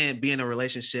 I can't be in a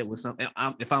relationship with something.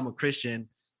 If I'm a Christian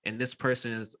and this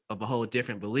person is of a whole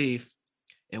different belief,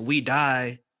 and we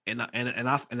die, and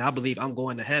I believe I'm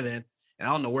going to heaven, and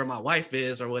I don't know where my wife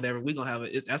is or whatever, we gonna have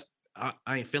it. I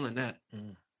ain't feeling that.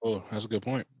 Oh, that's a good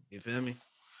point. You feel me?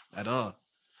 At all.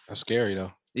 That's scary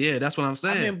though. Yeah, that's what I'm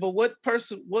saying. I mean, but what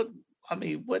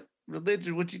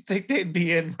religion would you think they'd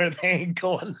be in where they ain't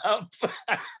going up?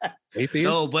 Atheist?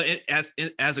 No, but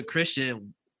as a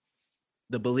Christian,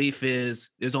 the belief is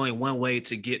there's only one way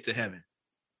to get to heaven,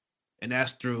 and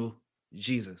that's through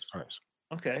Jesus. Right.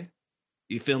 Okay.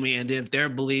 You feel me? And then if their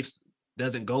beliefs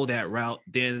doesn't go that route,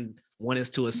 then one is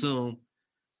to assume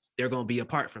they're going to be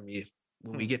apart from you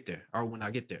when we get there, or when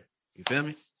I get there. You feel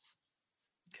me?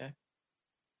 Okay.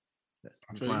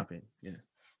 That's my opinion. Yeah.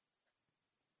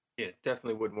 Yeah,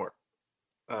 definitely wouldn't work.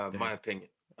 My opinion.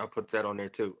 I'll put that on there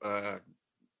too.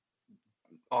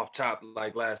 Off top,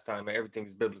 like last time, everything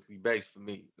is biblically based for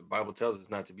me. The Bible tells us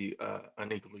not to be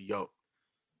unequally yoked.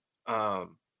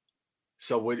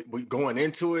 So we going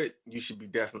into it, you should be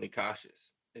definitely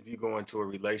cautious. If you go into a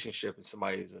relationship and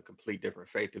somebody is a complete different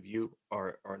faith of you,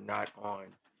 or not on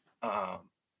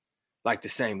like the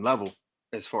same level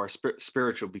as far as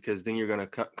spiritual, because then you're going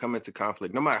to come into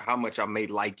conflict. No matter how much I may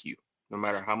like you, no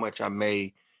matter how much I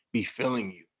may be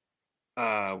feeling you,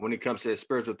 when it comes to the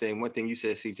spiritual thing, one thing you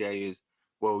said, CJ, is,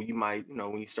 well, you might,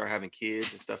 when you start having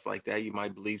kids and stuff like that, you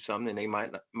might believe something and they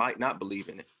might not believe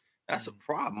in it. That's a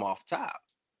problem off top.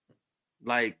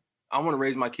 Like, I want to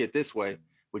raise my kid this way,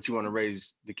 but you want to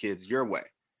raise the kids your way.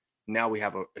 Now we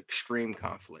have an extreme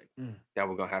conflict that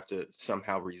we're going to have to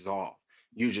somehow resolve.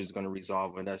 Usually it's going to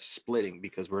resolve when us splitting,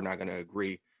 because we're not going to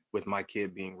agree with my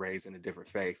kid being raised in a different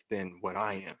faith than what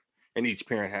I am. And each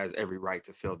parent has every right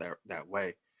to feel that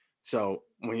way. So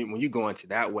when you go into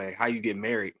that way, how you get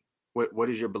married, what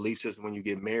is your belief system when you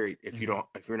get married? If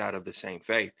you're not of the same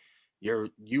faith,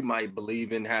 you might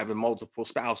believe in having multiple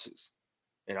spouses,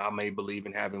 and I may believe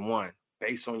in having one,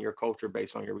 based on your culture,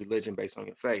 based on your religion, based on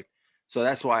your faith. So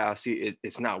that's why I see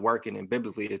it's not working. And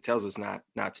biblically, it tells us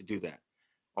not to do that.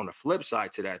 On the flip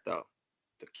side to that, though,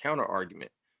 the counter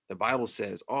argument, the Bible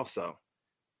says also,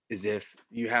 is if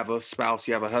you have a spouse,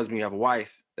 you have a husband, you have a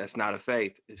wife that's not a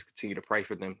faith, is continue to pray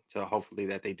for them to hopefully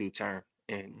that they do turn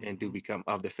and do become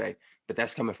of the faith. But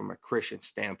that's coming from a Christian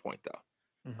standpoint,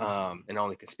 though, and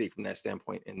only can speak from that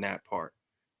standpoint in that part.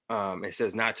 It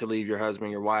says not to leave your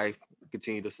husband, your wife,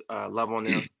 continue to love on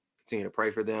them, continue to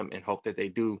pray for them, and hope that they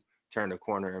do turn the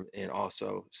corner and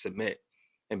also submit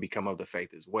and become of the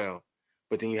faith as well.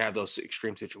 But then you have those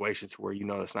extreme situations where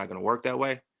it's not going to work that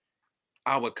way.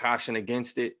 I would caution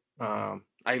against it.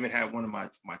 I even had one of my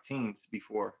teens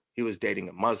before. He was dating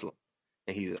a Muslim,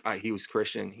 and he was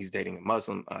Christian. He's dating a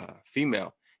Muslim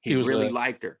female. He really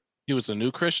liked her. He was a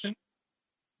new Christian?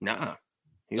 Nah,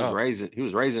 he was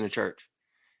raised in the church.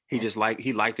 He just liked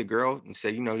the girl and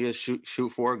said, he'll shoot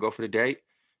for her, go for the date.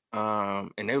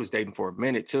 And they was dating for a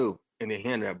minute too. And then he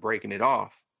ended up breaking it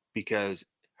off because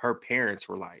her parents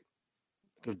were like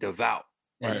devout.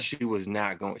 Right. And she was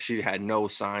not going, she had no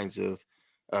signs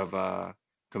of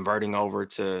converting over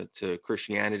to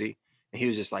Christianity. And he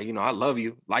was just like, I love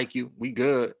you, like you, we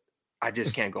good. I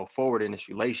just can't go forward in this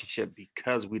relationship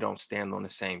because we don't stand on the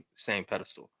same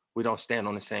pedestal. We don't stand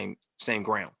on the same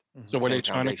ground. So were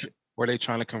they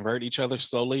trying to convert each other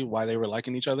slowly while they were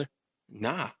liking each other?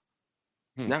 Nah.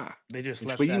 They just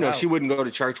left. But she wouldn't go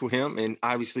to church with him, and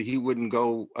obviously he wouldn't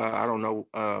go. I don't know.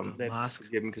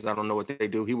 Forgive me because I don't know what they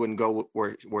do. He wouldn't go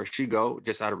where she go,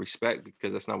 just out of respect,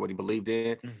 because that's not what he believed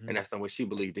in, and that's not what she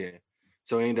believed in.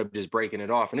 So he ended up just breaking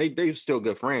it off, and they were still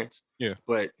good friends. Yeah.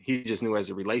 But he just knew, as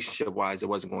a relationship wise, it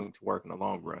wasn't going to work in the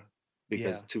long run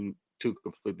because two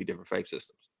completely different faith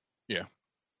systems. Yeah.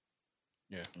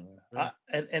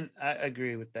 And I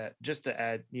agree with that. Just to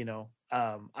add,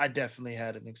 I definitely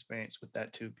had an experience with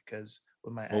that too, because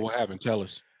with my ex, what happened? Tell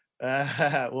us.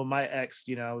 Well, my ex,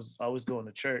 I was always going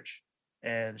to church,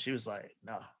 and she was like,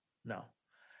 no.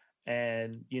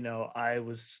 And, I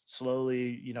was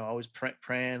slowly, always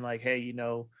praying like, hey,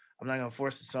 I'm not going to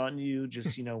force this on you.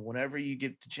 Just, whenever you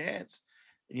get the chance,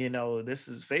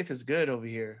 faith is good over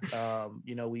here.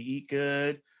 We eat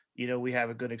good. we have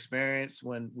a good experience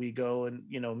when we go and,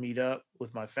 meet up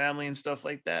with my family and stuff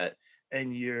like that.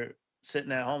 And you're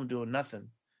sitting at home doing nothing.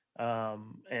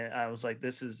 And I was like,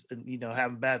 this is,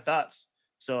 having bad thoughts.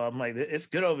 So I'm like, it's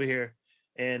good over here.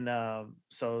 And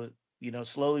so,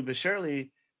 slowly but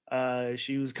surely,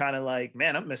 she was kind of like,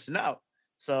 man, I'm missing out.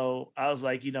 So I was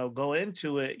like, go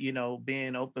into it,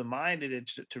 being open-minded and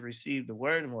to receive the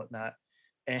word and whatnot.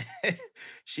 And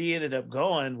she ended up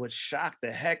going, which shocked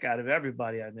the heck out of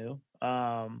everybody I knew.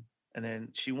 And then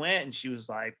she went and she was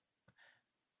like,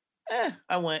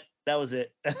 I went. That was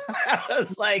it. I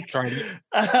was like,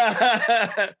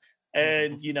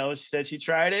 and she said she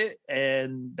tried it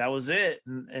and that was it.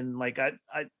 And like I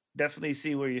definitely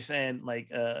see where you're saying, like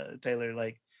Taylor,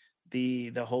 like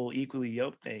the whole equally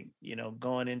yoked thing,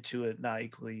 going into it not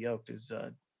equally yoked is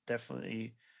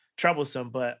definitely troublesome.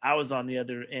 But I was on the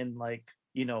other end, like,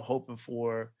 hoping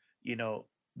for,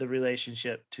 the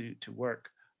relationship to work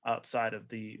outside of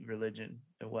the religion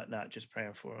and whatnot, just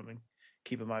praying for them and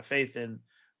keeping my faith in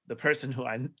the person who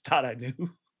I thought I knew.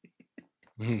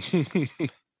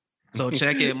 So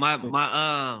check it. My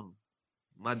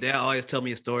dad always tell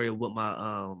me a story with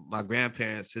my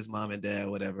grandparents, his mom and dad,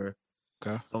 whatever.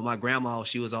 Okay. So my grandma,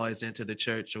 she was always into the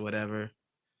church or whatever.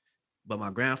 But my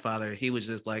grandfather, he was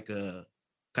just like a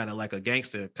kind of like a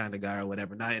gangster kind of guy or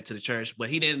whatever, not into the church, but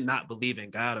he did not believe in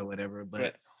God or whatever.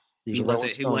 But he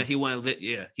wasn't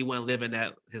living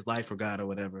that his life for God or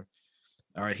whatever.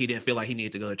 All right, he didn't feel like he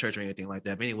needed to go to church or anything like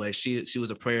that. But anyway, she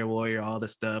was a prayer warrior, all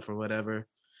this stuff or whatever.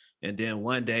 And then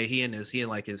one day he in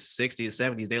like his 60s,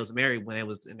 70s, they was married when they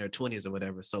was in their 20s or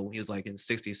whatever. So when he was like in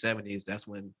 60s, 70s, that's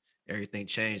when everything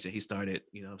changed and he started,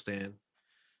 what I'm saying?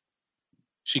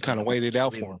 She kind of waited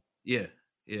out for him. Yeah.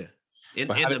 In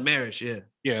the marriage, yeah.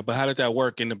 Yeah, but how did that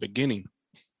work in the beginning?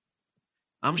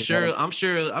 I'm sure it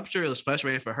was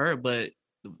frustrating for her, but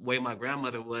the way my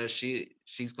grandmother was,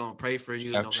 she's gonna pray for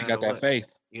you. No she got that faith.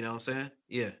 You know what I'm saying?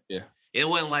 Yeah. Yeah. It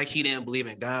wasn't like he didn't believe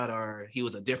in God or he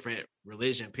was a different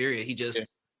religion, period. He just,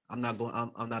 I'm not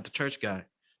the church guy.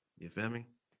 You feel me?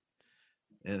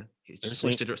 And he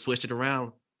switched it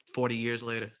around 40 years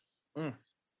later.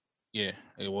 Yeah.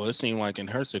 Well, it seemed like in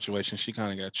her situation, she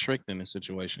kind of got tricked in the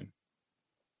situation.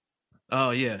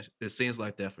 Oh yeah, it seems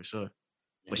like that for sure.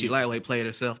 But she lightweight played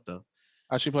herself though.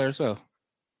 How'd she play herself?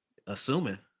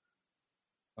 Assuming.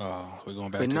 Oh, we're going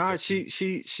back. But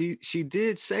she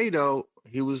did say though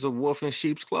he was a wolf in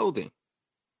sheep's clothing,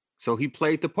 so he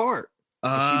played the part. She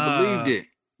believed it.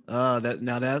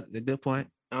 That's a good point.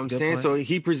 I'm saying so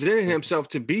he presented himself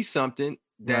to be something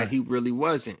that he really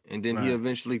wasn't, and then he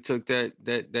eventually took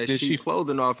that sheep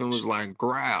clothing off and was like,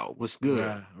 "Growl, what's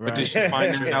good?" But did she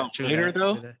find that out later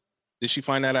though? Did she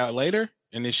find that out later,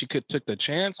 and then she took the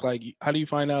chance? Like, how do you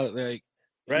find out? Like,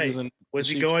 right? Was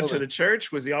he going to the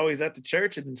church? Was he always at the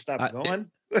church and didn't stop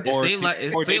going? It seemed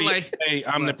like hey,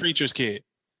 I'm the preacher's kid.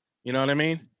 You know what I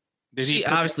mean? She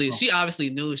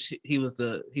obviously knew he was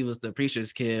the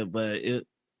preacher's kid, but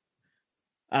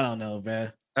I don't know,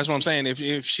 man. That's what I'm saying.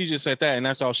 If she just said that and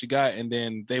that's all she got, and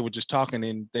then they were just talking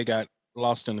and they got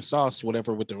lost in the sauce,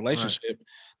 whatever, with the relationship,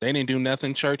 they didn't do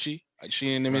nothing churchy. She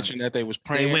didn't mention that they was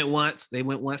praying. They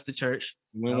went once to church.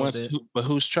 But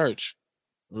whose church?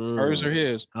 Hers or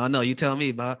his? Oh no, you tell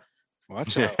me, Bob.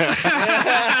 Watch out.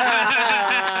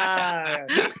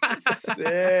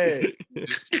 Sick.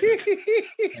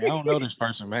 I don't know this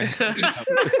person, man.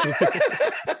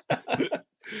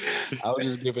 I was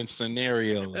just giving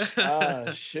scenarios. Oh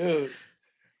shoot!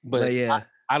 But yeah,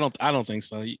 I don't think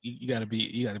so. You gotta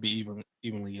be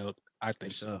evenly yoked. I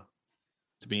think so.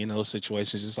 To be in those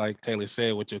situations, just like Taylor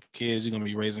said, with your kids, you're gonna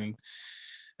be raising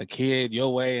a kid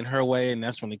your way and her way, and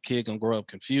that's when the kid gonna grow up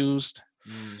confused.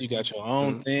 You got your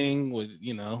own thing with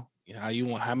how you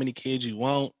want, how many kids you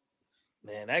want.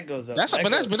 Man, that goes up. That's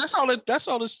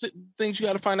all the things you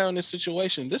got to find out in this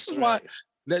situation. This is why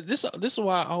this is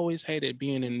why I always hated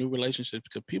being in new relationships,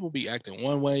 because people be acting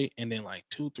one way and then like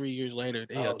 2-3 years later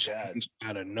they'll change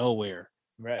out of nowhere.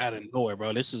 Right. Out of nowhere,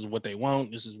 bro. This is what they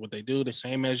want. This is what they do. The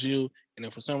same as you. And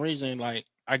then for some reason, like,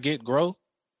 I get growth,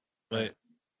 but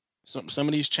some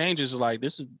of these changes, like,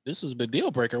 this is the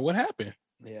deal breaker. What happened?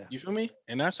 Yeah. You feel me?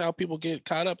 And that's how people get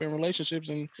caught up in relationships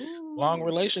and long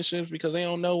relationships, because they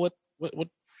don't know what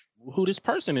who this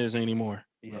person is anymore.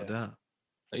 Yeah. No doubt.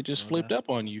 They just flipped up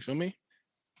on you. You feel me?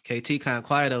 KT kind of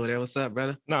quiet over there. What's up,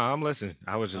 brother? No, I'm listening.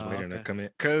 I was just waiting to come in.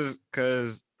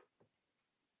 Cause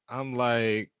I'm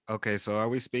like, okay, so are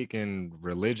we speaking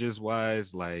religious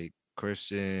wise, like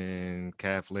Christian,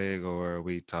 Catholic, or are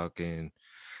we talking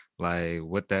like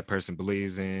what that person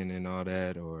believes in and all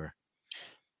that? Or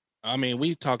I mean,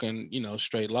 we talking,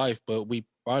 straight life, but we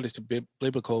brought it to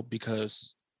biblical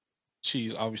because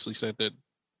she obviously said that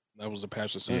was the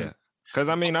pastor's son. Yeah, because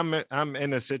I mean, I'm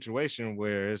in a situation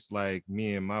where it's like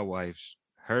me and my wife,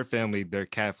 her family, they're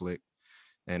Catholic,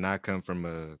 and I come from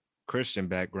a Christian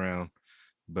background.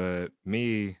 But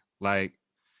me, like,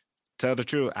 tell the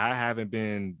truth, I haven't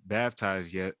been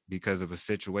baptized yet because of a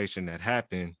situation that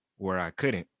happened where I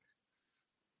couldn't.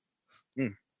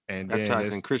 And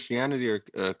baptized in Christianity or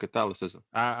Catholicism?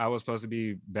 I was supposed to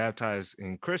be baptized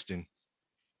in Christian,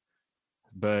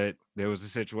 but there was a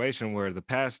situation where the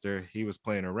pastor, he was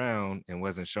playing around and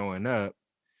wasn't showing up,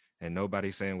 and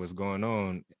nobody saying what's going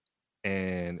on.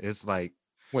 And it's like,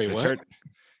 wait, what? Church,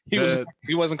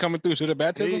 he wasn't coming through to the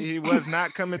baptism. He was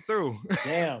not coming through.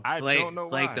 Damn, I don't know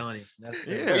why. On him. That's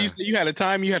yeah. You had a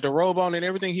time, you had the robe on and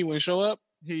everything. He wouldn't show up.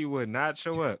 He would not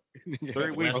show up.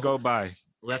 3 weeks go by.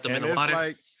 Left him in the water.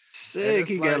 Like, sick.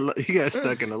 He got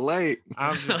stuck in the lake.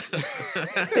 I'm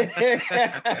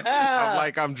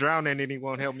like, I'm drowning and he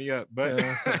won't help me up. But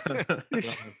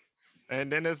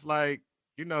and then it's like,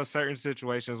 you know, certain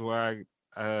situations where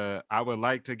I would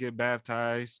like to get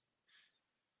baptized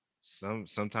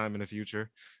sometime in the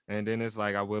future. And then it's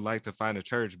like I would like to find a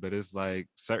church, but it's like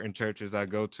certain churches I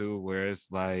go to where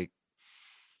it's like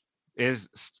it's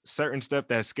certain stuff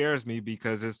that scares me,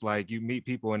 because it's like you meet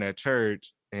people in that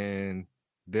church and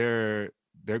they're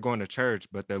going to church,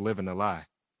 but they're living a lie.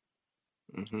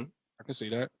 Mm-hmm. I can see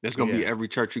that. That's gonna be every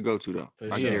church you go to, though.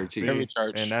 I guarantee every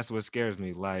church. And that's what scares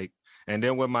me. Like, and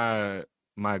then with my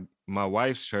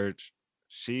wife's church,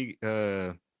 she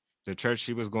the church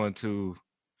she was going to,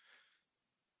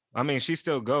 I mean, she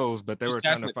still goes, but they were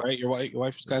Catholic, trying to right? Your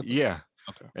wife is Catholic? Yeah.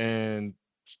 Okay. And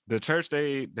the church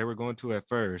they were going to at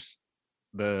first,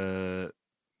 the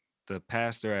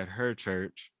pastor at her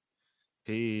church,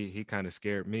 he kind of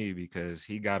scared me because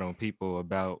he got on people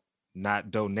about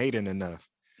not donating enough.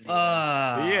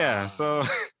 Yeah. So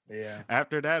yeah.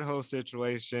 After that whole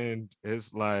situation,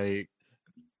 it's like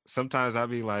sometimes I'll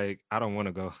be like, I don't want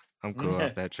to go. I'm cool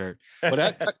off that church. But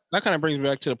that kind of brings me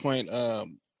back to the point. I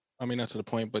mean, not to the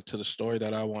point, but to the story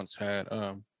that I once had.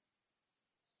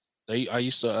 I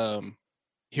used to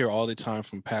hear all the time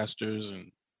from pastors and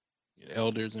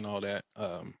elders and all that.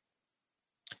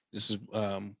 This is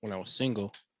when I was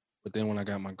single, but then when I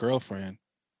got my girlfriend,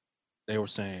 they were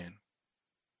saying,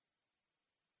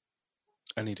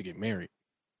 I need to get married,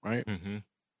 right? Mm-hmm.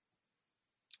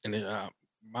 And then,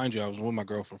 mind you, I was with my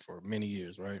girlfriend for many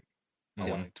years, right? Mm-hmm.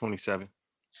 Like 27.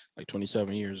 Like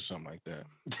 27 years or something like that.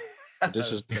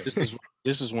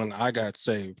 This is when I got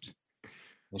saved,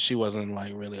 and she wasn't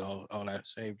like really all that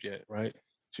saved yet, right?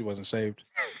 She wasn't saved.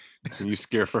 You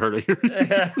scared for her to hear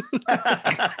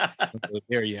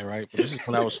there yet, right? But this is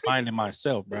when I was finding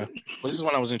myself, bro. But this is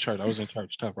when I was in church. I was in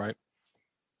church, tough, right?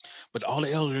 But all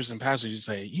the elders and pastors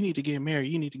say, you need to get married.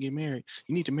 You need to get married.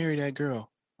 You need to marry that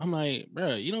girl. I'm like,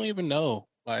 bro, you don't even know.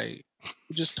 Like,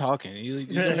 you're just talking. You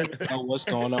don't even know what's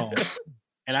going on.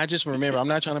 And I just remember, I'm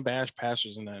not trying to bash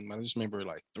pastors and nothing, but I just remember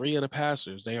like 3 of the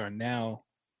pastors, they are now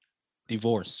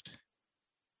divorced,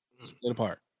 split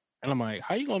apart. And I'm like,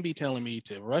 how you going to be telling me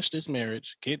to rush this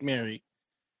marriage, get married,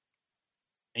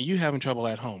 and you having trouble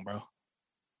at home, bro?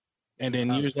 And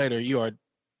then years later, you are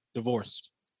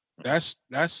divorced. That's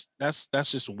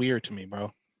just weird to me,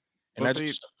 bro. And well,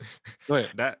 see, go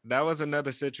ahead. That was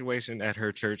another situation at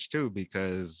her church too,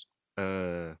 because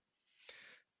my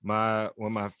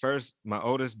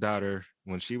oldest daughter,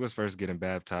 when she was first getting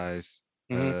baptized,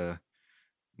 did the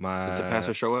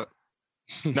pastor show up?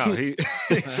 No, he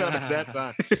showed up that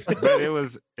time. But it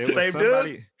was Same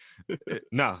somebody.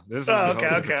 No, this is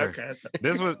okay.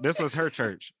 This was her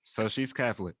church, so she's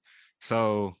Catholic.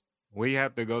 So we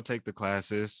have to go take the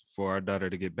classes for our daughter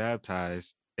to get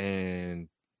baptized, and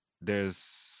there's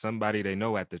somebody they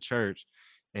know at the church,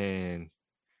 and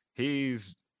he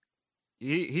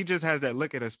just has that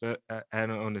look at us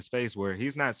on his face where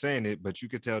he's not saying it, but you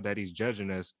could tell that he's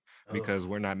judging us because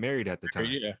we're not married at the time.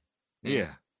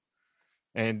 Yeah.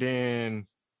 And then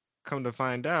come to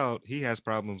find out, he has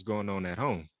problems going on at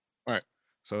home. Right.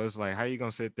 So it's like, how you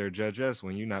gonna sit there judge us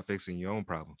when you're not fixing your own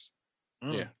problems?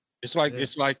 Yeah. It's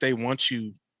like they want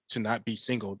you to not be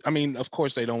single. I mean, of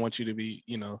course they don't want you to be,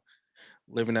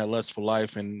 living that lustful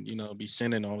life and, be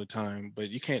sinning all the time, but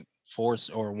you can't force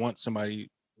or want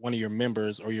one of your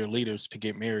members or your leaders to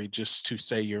get married just to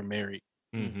say you're married.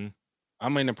 Mm-hmm.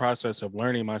 I'm in the process of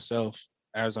learning myself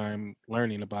as I'm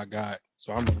learning about God.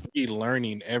 So I'm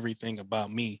relearning everything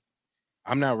about me.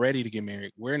 I'm not ready to get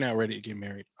married. We're not ready to get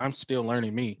married. I'm still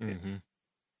learning me. Mm-hmm.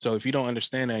 So if you don't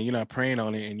understand that, you're not praying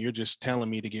on it, and you're just telling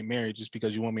me to get married just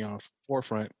because you want me on the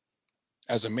forefront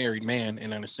as a married man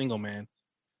and I'm a single man,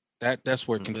 that's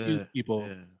where confused people,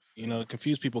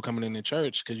 confuse people coming into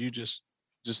church because you just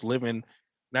living,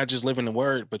 not just living the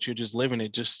word, but you're just living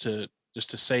it just to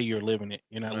say you're living it.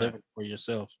 You're not living for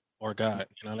yourself or God.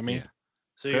 You know what I mean? Yeah.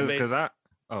 So because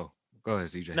go ahead,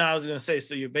 CJ. No, I was gonna say,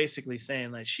 so you're basically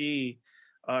saying like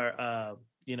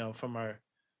from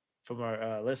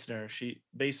our listener, she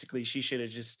should have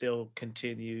just still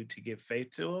continued to give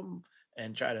faith to him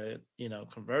and try to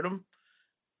convert him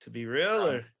to be real,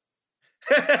 or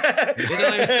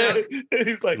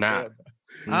he's like, nah.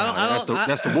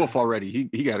 That's the wolf already.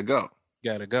 He got to go.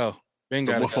 Got to go. Ben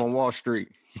got wolf on Wall Street.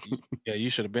 Yeah, you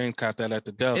should have been caught that at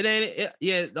the door.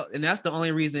 And that's the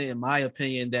only reason, in my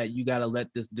opinion, that you got to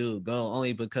let this dude go.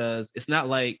 Only because it's not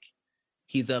like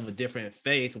he's of a different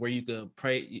faith where you could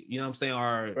pray. You know what I'm saying?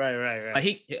 Or right.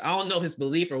 Like I don't know his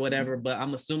belief or whatever, but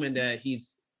I'm assuming that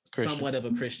he's Christian. Somewhat of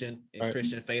a Christian in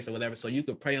Christian faith or whatever. So you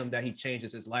could pray him that he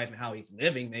changes his life and how he's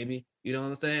living, maybe. You know what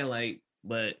I'm saying? Like,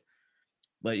 but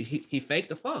he faked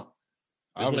the funk.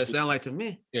 That's what it sounded like to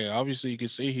me. Yeah, obviously you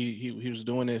could see he was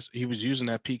doing this. He was using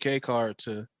that PK card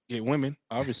to get women.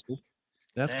 Obviously,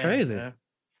 that's crazy. Man.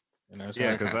 And that's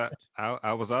because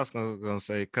I was also gonna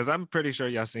say, because I'm pretty sure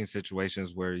y'all seen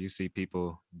situations where you see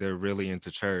people, they're really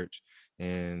into church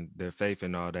and their faith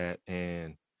and all that,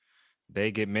 and they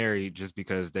get married just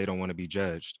because they don't want to be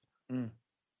judged.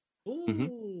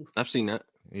 Mm-hmm. I've seen that.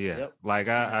 Yeah. Yep. Like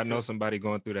I know somebody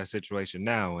going through that situation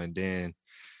now, and then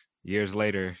years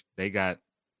later they got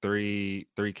three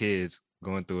kids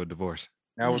going through a divorce.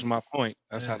 That was my point.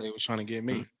 That's how they were trying to get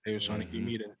me. They was trying to get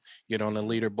me to get on the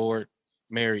leaderboard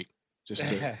married, just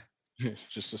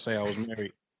to say I was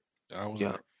married. I was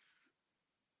like,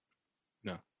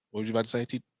 no. What was you about to say,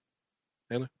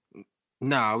 Taylor?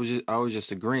 No, I was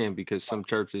just agreeing because some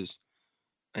churches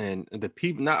and the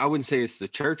people. I wouldn't say it's the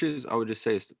churches. I would just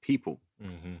say it's the people.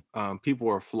 Mm-hmm. People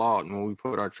are flawed, and when we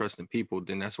put our trust in people,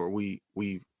 then that's where we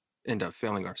end up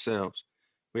failing ourselves.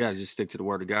 We gotta just stick to the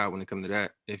word of God when it comes to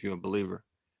that. If you're a believer,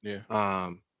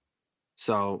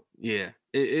 So yeah,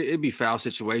 it'd be foul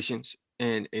situations,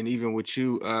 and even with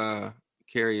you,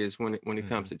 Carrie, is when it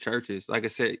comes to churches. Like I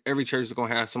said, every church is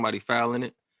gonna have somebody foul in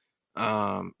it.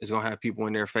 It's gonna have people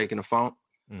in there faking the funk.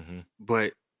 Mm-hmm.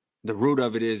 But the root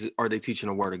of it is, are they teaching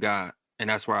the word of God? And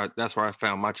that's where I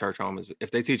found my church home. Is if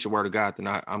they teach the word of God, then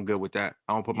I'm good with that.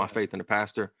 I don't put my faith in the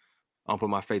pastor. I don't put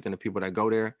my faith in the people that go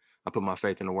there. I put my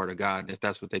faith in the word of God. If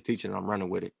that's what they're teaching, I'm running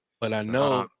with it. But I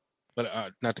know,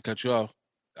 not to cut you off.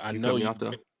 I know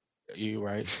you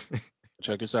right.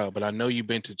 Check this out. But I know you've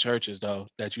been to churches though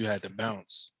that you had to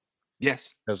bounce.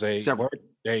 Yes, because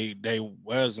they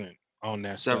wasn't on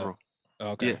that several.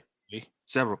 Stuff. Okay, yeah,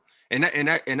 several, and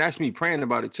that's me praying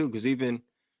about it too. Because even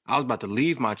I was about to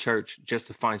leave my church just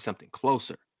to find something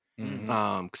closer.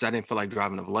 Mm-hmm. Because I didn't feel like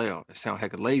driving to Vallejo. It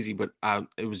sounded hecka lazy, but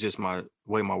it was just my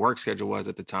way my work schedule was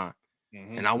at the time.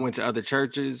 Mm-hmm. And I went to other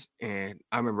churches, and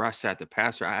I remember I sat the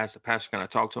pastor. I asked the pastor, can I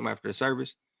talk to him after the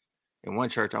service? In one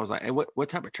church, I was like, hey, what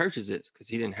type of church is this? Because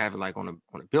he didn't have it like on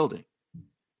a building.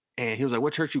 And he was like,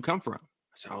 what church you come from?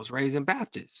 I said, I was raised in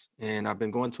Baptist, and I've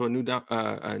been going to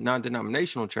a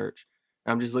non-denominational church.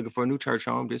 I'm just looking for a new church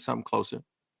home, just something closer.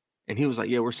 And he was like,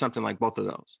 yeah, we're something like both of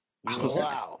those. I was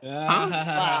like, huh?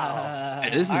 Wow.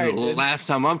 This is the last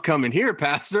time I'm coming here,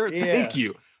 Pastor. Yeah. Thank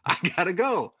you. I gotta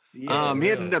go. Yeah,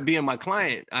 he ended up being my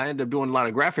client. I ended up doing a lot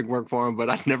of graphic work for him, but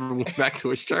I never went back to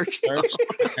his church. I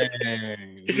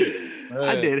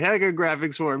did heck of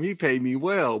graphics for him. He paid me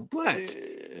well, but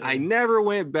I never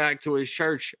went back to his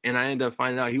church, and I ended up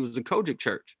finding out he was a Kojic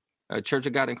church, a Church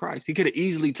of God in Christ. He could have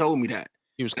easily told me that.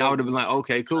 I would have been like,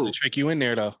 okay, cool. Trick you in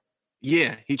there though.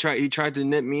 Yeah, he tried to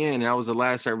nip me in. And that was the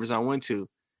last service I went to.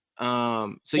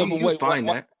 So you find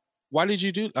that. Why did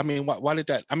you do? I mean, why did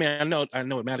that? I mean, I know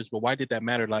it matters, but why did that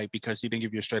matter? Like, because he didn't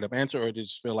give you a straight up answer, or did it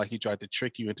just feel like he tried to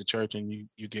trick you into church and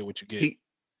you get what you get?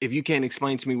 If you can't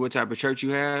explain to me what type of church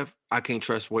you have, I can't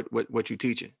trust what you're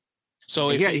teaching. So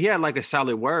he had like a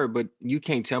solid word, but you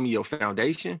can't tell me your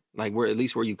foundation, like where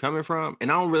you coming from.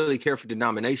 And I don't really care for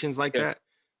denominations like that,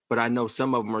 but I know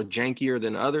some of them are jankier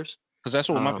than others. Because that's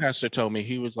what my pastor told me.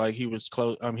 He was like, he was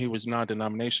close. He was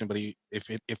non-denomination, but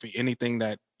if anything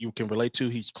that you can relate to,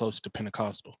 he's close to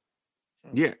Pentecostal.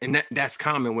 Yeah, and that's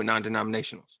common with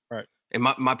non-denominationals. Right. And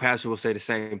my pastor will say the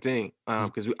same thing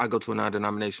because I go to a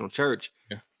non-denominational church,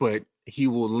 but he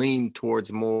will lean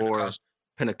towards more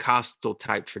Pentecostal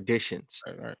type traditions.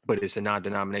 Right. But it's a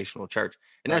non-denominational church,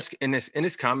 and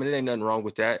it's common. It ain't nothing wrong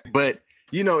with that, but.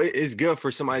 You know, it's good for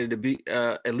somebody to be,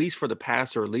 at least for the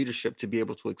pastor or leadership, to be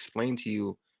able to explain to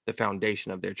you the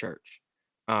foundation of their church.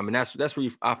 And that's where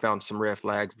I found some red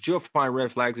flags. But you'll find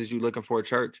red flags as you're looking for a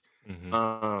church.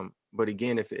 Mm-hmm. But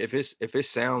again, if it's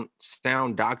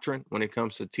sound doctrine when it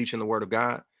comes to teaching the word of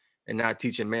God and not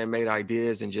teaching man-made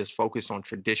ideas and just focus on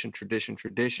tradition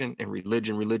and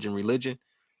religion,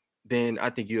 then I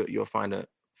think you'll find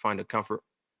a comfort.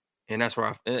 And that's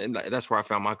where I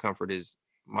found my comfort is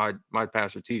my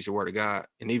pastor teaches the word of God.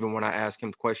 And even when I ask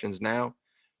him questions now,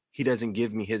 he doesn't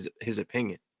give me his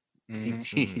opinion. He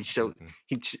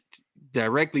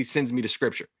directly sends me the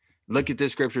scripture. Look at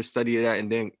this scripture, study it out,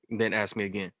 and then ask me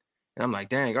again. And I'm like,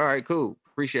 dang, all right, cool,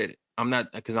 appreciate it. I'm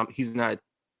not because he's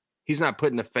not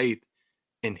putting the faith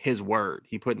in his word.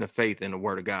 He putting the faith in the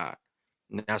word of God.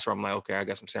 And that's where I'm like, okay, I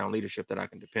got some sound leadership that I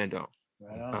can depend on.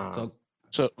 Right.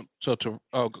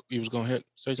 You was going to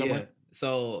say something? Yeah.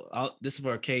 So this is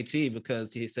for KT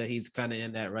because he said he's kind of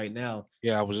in that right now.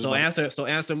 Yeah, I was. Just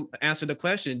answer the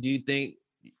question. Do you think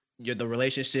the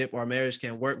relationship or marriage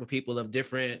can work with people of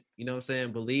different,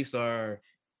 beliefs or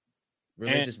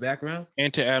religious background?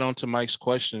 And to add on to Mike's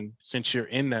question, since you're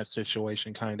in that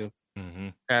situation, kind of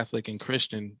Catholic and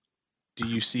Christian, do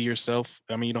you see yourself?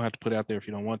 I mean, you don't have to put it out there if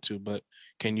you don't want to, but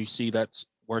can you see that's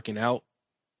working out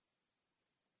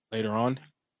later on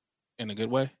in a good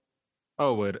way?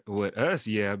 Oh, with us,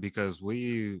 yeah, because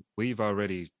we've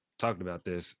already talked about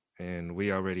this and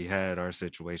we already had our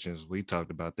situations. We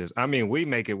talked about this. I mean, we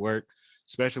make it work,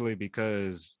 especially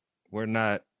because we're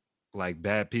not like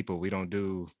bad people. We don't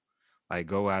do like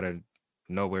go out of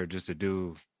nowhere just to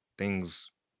do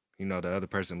things, the other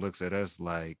person looks at us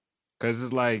like, because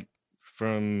it's like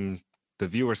from the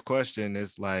viewer's question,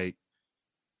 it's like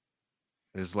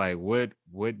what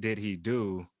did he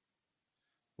do?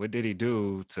 What did he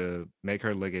do to make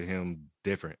her look at him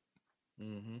different?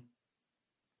 Mm-hmm.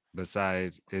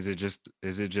 Besides, is it just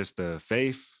the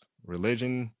faith,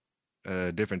 religion,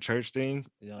 different church thing?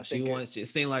 It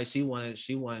seemed like she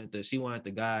wanted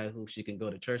the guy who she can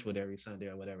go to church with every Sunday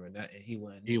or whatever. And he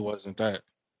wasn't. He wasn't that.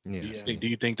 Yeah. Do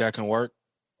you think that can work?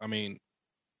 I mean,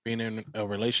 being in a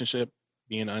relationship,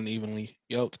 being unevenly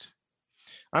yoked.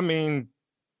 I mean,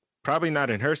 probably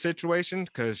not in her situation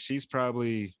because she's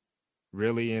probably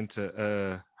really into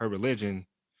her religion,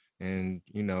 and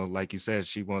like you said,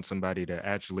 she wants somebody to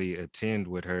actually attend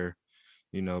with her,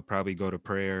 probably go to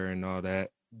prayer and all that.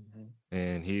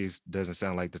 And he doesn't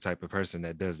sound like the type of person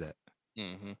that does that.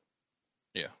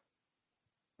 Yeah,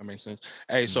 that makes sense.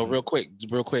 Hey, so real quick,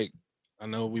 I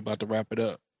know we about to wrap it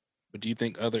up, but do you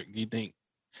think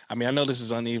I mean, I know this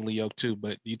is unevenly yoked too,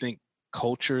 but do you think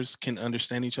cultures can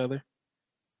understand each other,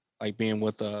 like being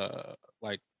with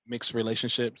like mixed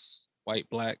relationships, white,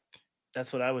 black?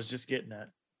 That's what I was just getting at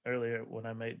earlier when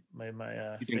I made my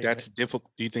you think that's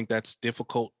difficult? Do you think that's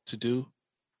difficult to do?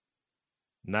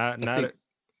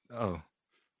 Oh,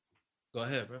 go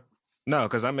ahead, bro. No,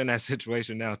 because I'm in that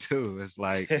situation now too. It's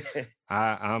like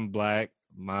I'm black,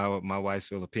 my wife's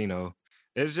Filipino.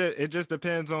 It just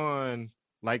depends on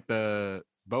like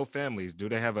both families. Do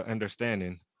they have an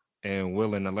understanding and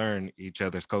willing to learn each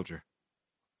other's culture?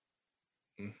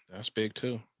 That's big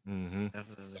too. I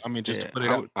mean, just to put it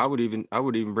out, I would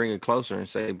even bring it closer and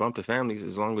say bump the families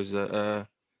as long as the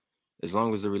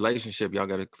relationship, y'all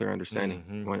got a clear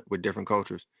understanding with different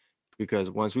cultures.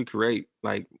 Because once we create,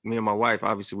 like me and my wife,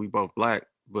 obviously we both black,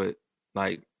 but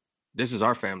like this is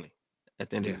our family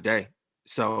at the end of the day.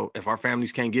 So if our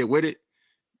families can't get with it,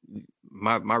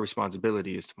 my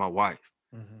responsibility is to my wife,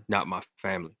 not my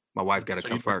family. My wife got to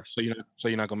come first. So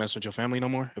you're not gonna mess with your family no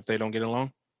more if they don't get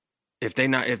along? If they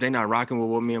not rocking with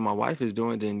what me and my wife is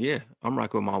doing, then yeah, I'm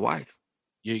rocking with my wife.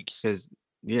 Because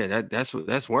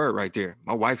that's word right there.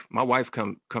 My wife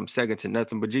come second to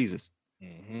nothing but Jesus.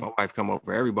 My wife come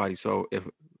over everybody. So if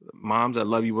moms, I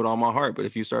love you with all my heart, but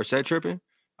if you start set tripping,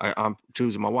 I'm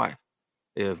choosing my wife.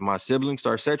 If my siblings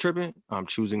start set tripping, I'm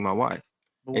choosing my wife.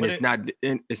 And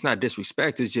it's not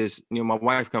disrespect. It's just my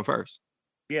wife come first.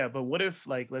 Yeah, but what if,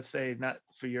 like, let's say not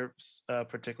for your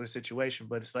particular situation,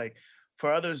 but it's like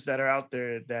for others that are out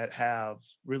there that have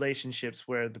relationships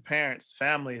where the parents'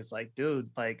 family is like, dude,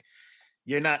 like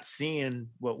you're not seeing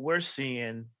what we're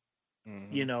seeing,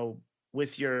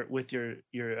 with your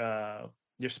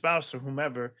spouse or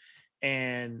whomever,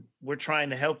 and we're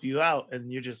trying to help you out,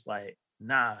 and you're just like,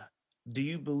 nah. Do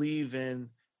you believe in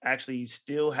actually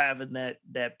still having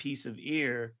that piece of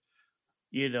ear,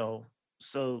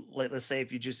 so let's say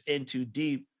if you're just in too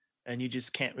deep and you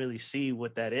just can't really see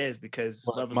what that is because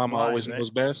love is mama blind, always right?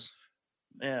 knows best.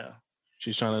 Yeah,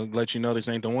 she's trying to let you know this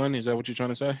ain't the one. Is that what you're trying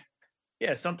to say?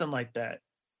 Yeah, something like that.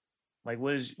 Like,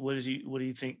 what do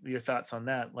you think your thoughts on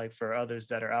that? Like for others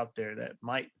that are out there that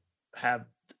might have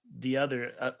the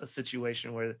other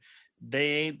situation where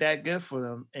they ain't that good for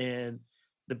them, and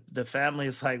the family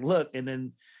is like, look, and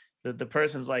then the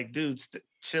person's like, dude,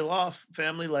 chill off,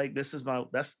 family. Like, this is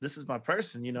my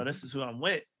person. You know, this is who I'm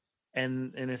with,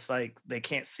 and it's like they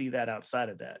can't see that outside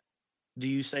of that. Do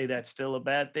you say that's still a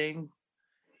bad thing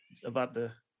about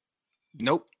the?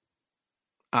 Nope.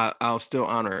 I'll still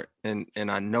honor it,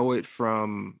 and I know it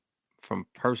from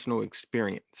personal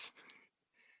experience.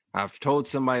 I've told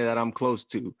somebody that I'm close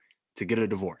to get a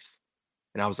divorce,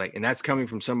 and I was like, and that's coming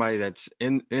from somebody that's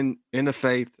in the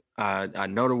faith. I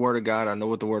know the word of God. I know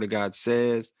what the word of God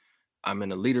says. I'm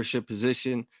in a leadership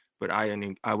position, but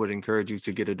I would encourage you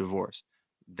to get a divorce.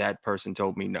 That person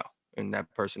told me no, and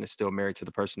that person is still married to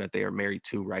the person that they are married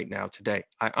to right now today.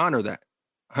 I honor that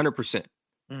 100%.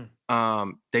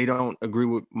 They don't agree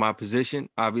with my position,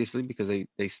 obviously, because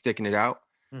they sticking it out.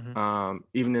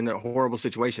 Even in a horrible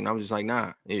situation, I was just like,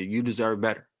 nah, you deserve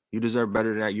better. You deserve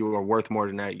better than that. You are worth more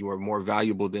than that. You are more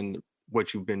valuable than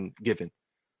what you've been given.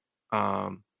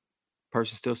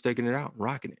 Person still sticking it out,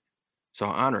 rocking it. So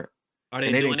I honor it. Are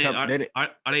they doing it? Are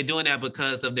they doing that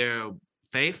because of their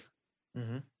faith?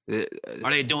 Are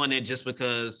they doing it just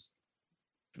because?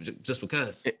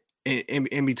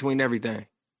 In between everything,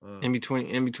 in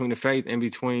between the faith, in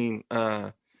between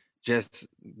just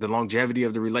the longevity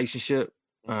of the relationship,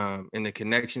 and the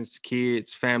connections,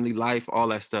 kids, family, life, all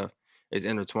that stuff is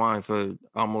intertwined for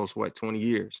almost 20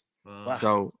 years. Wow.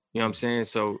 So you know what I'm saying.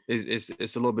 So it's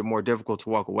a little bit more difficult to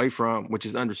walk away from, which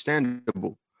is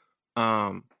understandable.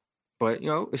 But you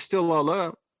know, it's still all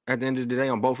love at the end of the day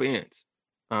on both ends.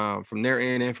 From their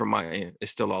end and from my end,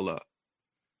 it's still all love.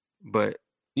 But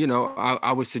you know,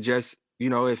 I would suggest, you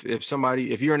know, if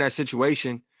you're in that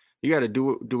situation, you got to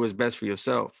do what's best for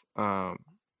yourself.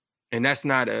 And that's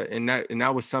not and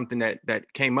that was something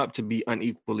that came up to be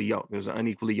unequally yoked. It was an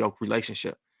unequally yoked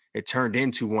relationship. It turned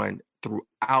into one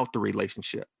throughout the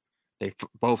relationship. They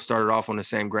both started off on the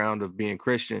same ground of being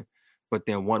Christian, but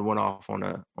then one went off on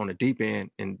a deep end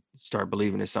and started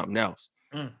believing in something else.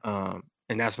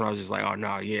 And that's when I was just like, oh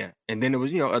no, yeah. And then there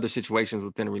was, you know, other situations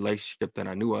within the relationship that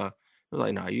I knew of. I was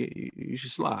like, no, you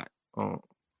should slide on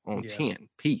 10,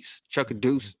 peace, chuck a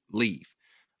deuce, leave.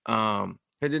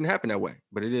 It didn't happen that way,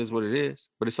 but it is what it is.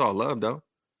 But it's all love though.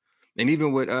 And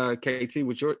even with KT,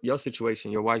 with your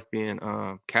situation, your wife being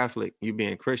Catholic, you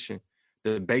being Christian,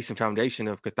 the base and foundation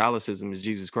of Catholicism is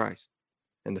Jesus Christ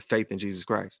and the faith in Jesus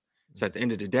Christ. So at the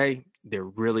end of the day, they're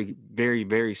really very,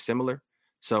 very similar.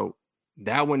 So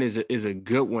that one is a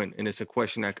good one. And it's a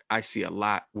question that I see a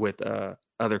lot with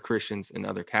other Christians and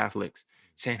other Catholics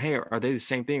saying, hey, are they the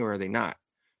same thing or are they not?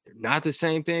 They're not the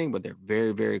same thing, but they're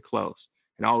very, very close.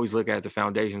 And I always look at the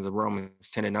foundations of Romans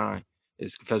 10:9.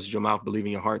 Is confess with your mouth, believe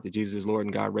in your heart that Jesus is Lord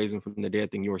and God raised him from the dead,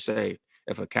 then you are saved.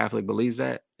 If a Catholic believes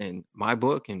that in my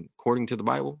book and according to the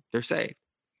Bible, they're saved.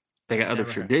 They got other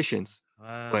traditions,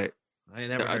 but I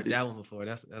ain't never heard that one before.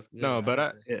 That's good. No, but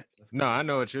I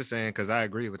know what you're saying because I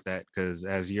agree with that. Because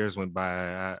as years went by,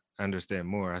 I understand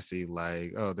more. I see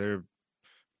like, oh, they're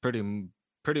pretty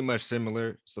much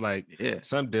similar. So like,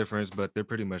 some difference, but they're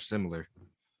pretty much similar.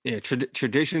 Yeah,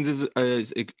 traditions is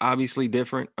obviously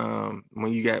different.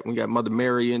 When you got Mother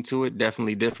Mary into it,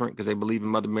 definitely different because they believe in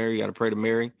Mother Mary. You got to pray to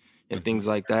Mary and things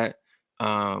like that,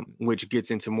 which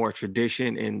gets into more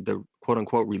tradition and the quote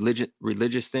unquote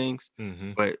religious things.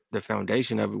 But the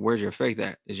foundation of it, where's your faith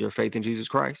at? Is your faith in Jesus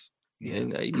Christ?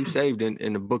 And you saved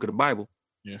in the book of the Bible.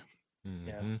 Yeah.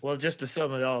 Well, just to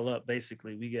sum it all up,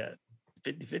 basically, we got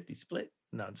 50-50 split.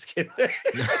 No, I'm just kidding.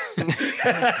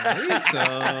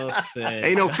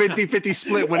 Ain't no 50-50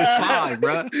 split when it's 5,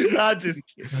 bro. I'm just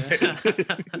kidding.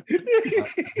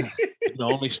 The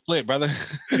only split, brother.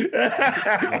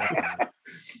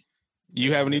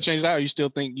 You have any changed out? Or you still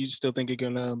think it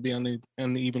can be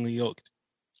unevenly yoked?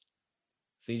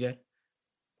 CJ?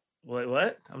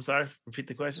 What? I'm sorry. Repeat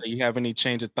the question. So you have any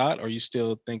change of thought, or you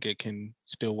still think it can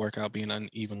still work out being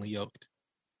unevenly yoked?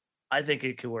 I think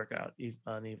it could work out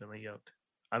unevenly yoked.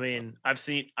 I mean, I've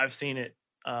seen it.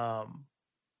 Well,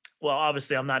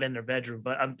 obviously, I'm not in their bedroom,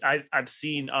 but I've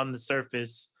seen on the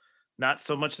surface, not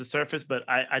so much the surface, but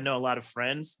I know a lot of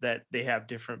friends that they have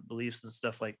different beliefs and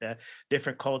stuff like that,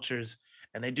 different cultures,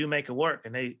 and they do make it work.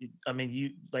 And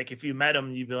you like if you met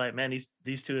them, you'd be like, man,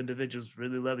 these two individuals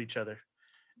really love each other.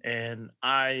 And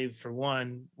I, for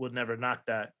one, would never knock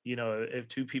that. You know, if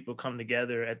two people come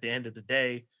together at the end of the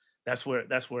day, that's where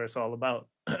it's all about.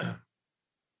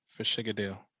 For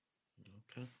Shigadale.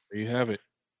 Okay. There you have it.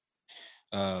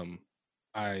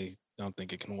 I don't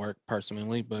think it can work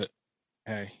personally, but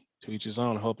hey, to each his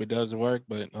own. I hope it does work,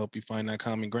 but I hope you find that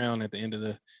common ground at the end of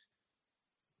the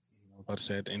about to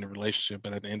say at the end of the relationship,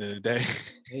 but at the end of the day.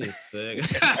 He's sick.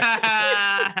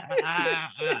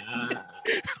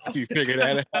 You figure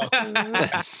that out.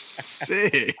 That's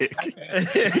sick.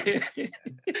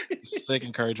 Sick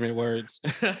encouragement words.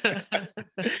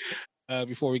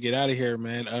 Before we get out of here,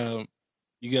 man,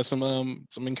 you got some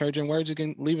encouraging words you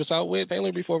can leave us out with,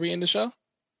 Taylor, before we end the show?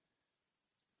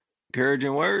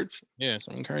 Encouraging words? Yeah,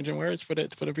 some encouraging words for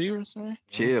the viewers, man.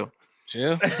 Chill.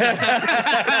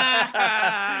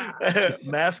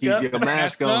 Mask Keep up. your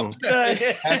mask on.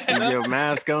 Keep your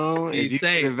mask on. If you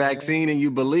get the vaccine and you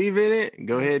believe in it,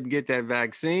 go ahead and get that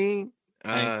vaccine.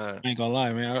 I ain't gonna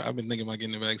lie, man. I've been thinking about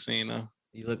getting the vaccine now.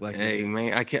 You look like hey,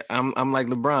 man. I can't. I'm like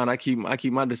LeBron. I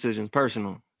keep my decisions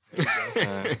personal.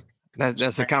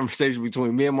 That's a conversation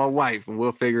between me and my wife, and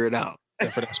we'll figure it out.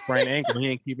 Except for that sprained ankle, he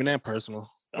ain't keeping that personal.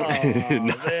 Oh,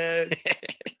 man.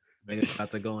 Niggas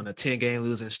about to go on a 10-game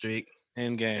losing streak.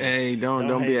 10 games. Hey,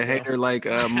 don't be a hater like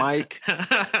Mike.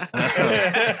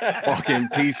 Walk in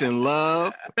peace and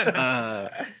love.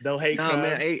 Don't hate. No,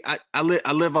 man. Hey, I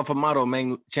live off a motto,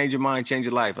 man. Change your mind, change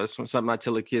your life. That's something I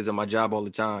tell the kids at my job all the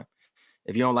time.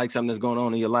 If you don't like something that's going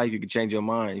on in your life, you can change your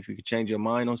mind. If you can change your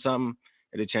mind on something,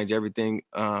 it'll change everything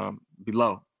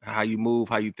below. How you move,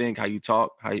 how you think, how you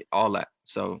talk, all that.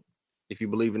 So if you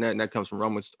believe in that, and that comes from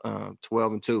Romans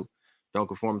 12:2. Don't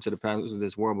conform to the patterns of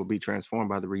this world, but be transformed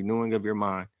by the renewing of your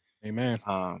mind. Amen.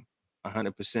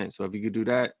 100%. So if you could do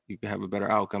that, you can have a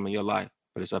better outcome in your life,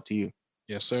 but it's up to you.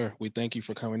 Yes, sir. We thank you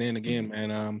for coming in again,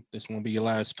 man. This won't be your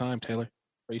last time, Taylor.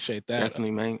 Appreciate that.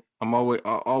 Definitely, man. I'm always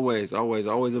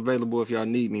available if y'all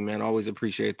need me, man. Always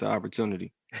appreciate the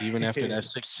opportunity. Even after that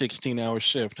 16-hour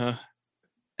shift, huh?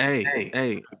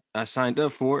 Hey, I signed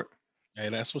up for it. Hey,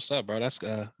 that's what's up, bro. That's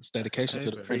dedication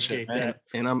to the friendship, man.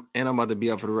 And I'm about to be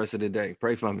up for the rest of the day.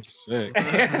 Pray for me.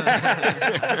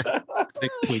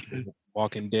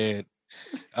 Walking Dead.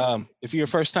 If you're a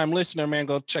first-time listener, man,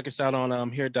 go check us out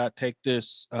on Here.Take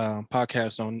This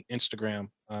podcast on Instagram.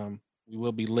 We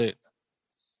will be lit.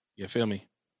 You feel me?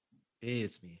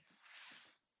 It's me.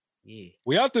 Yeah.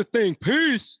 We out this thing.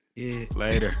 Peace. Yeah.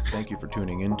 Later. Thank you for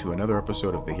tuning in to another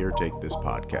episode of the Here Take This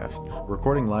podcast.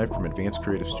 Recording live from Advanced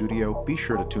Creative Studio. Be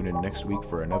sure to tune in next week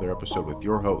for another episode with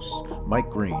your hosts,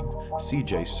 Mike Green,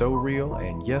 CJ So Real,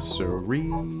 and yes, sir,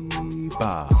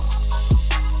 Reba.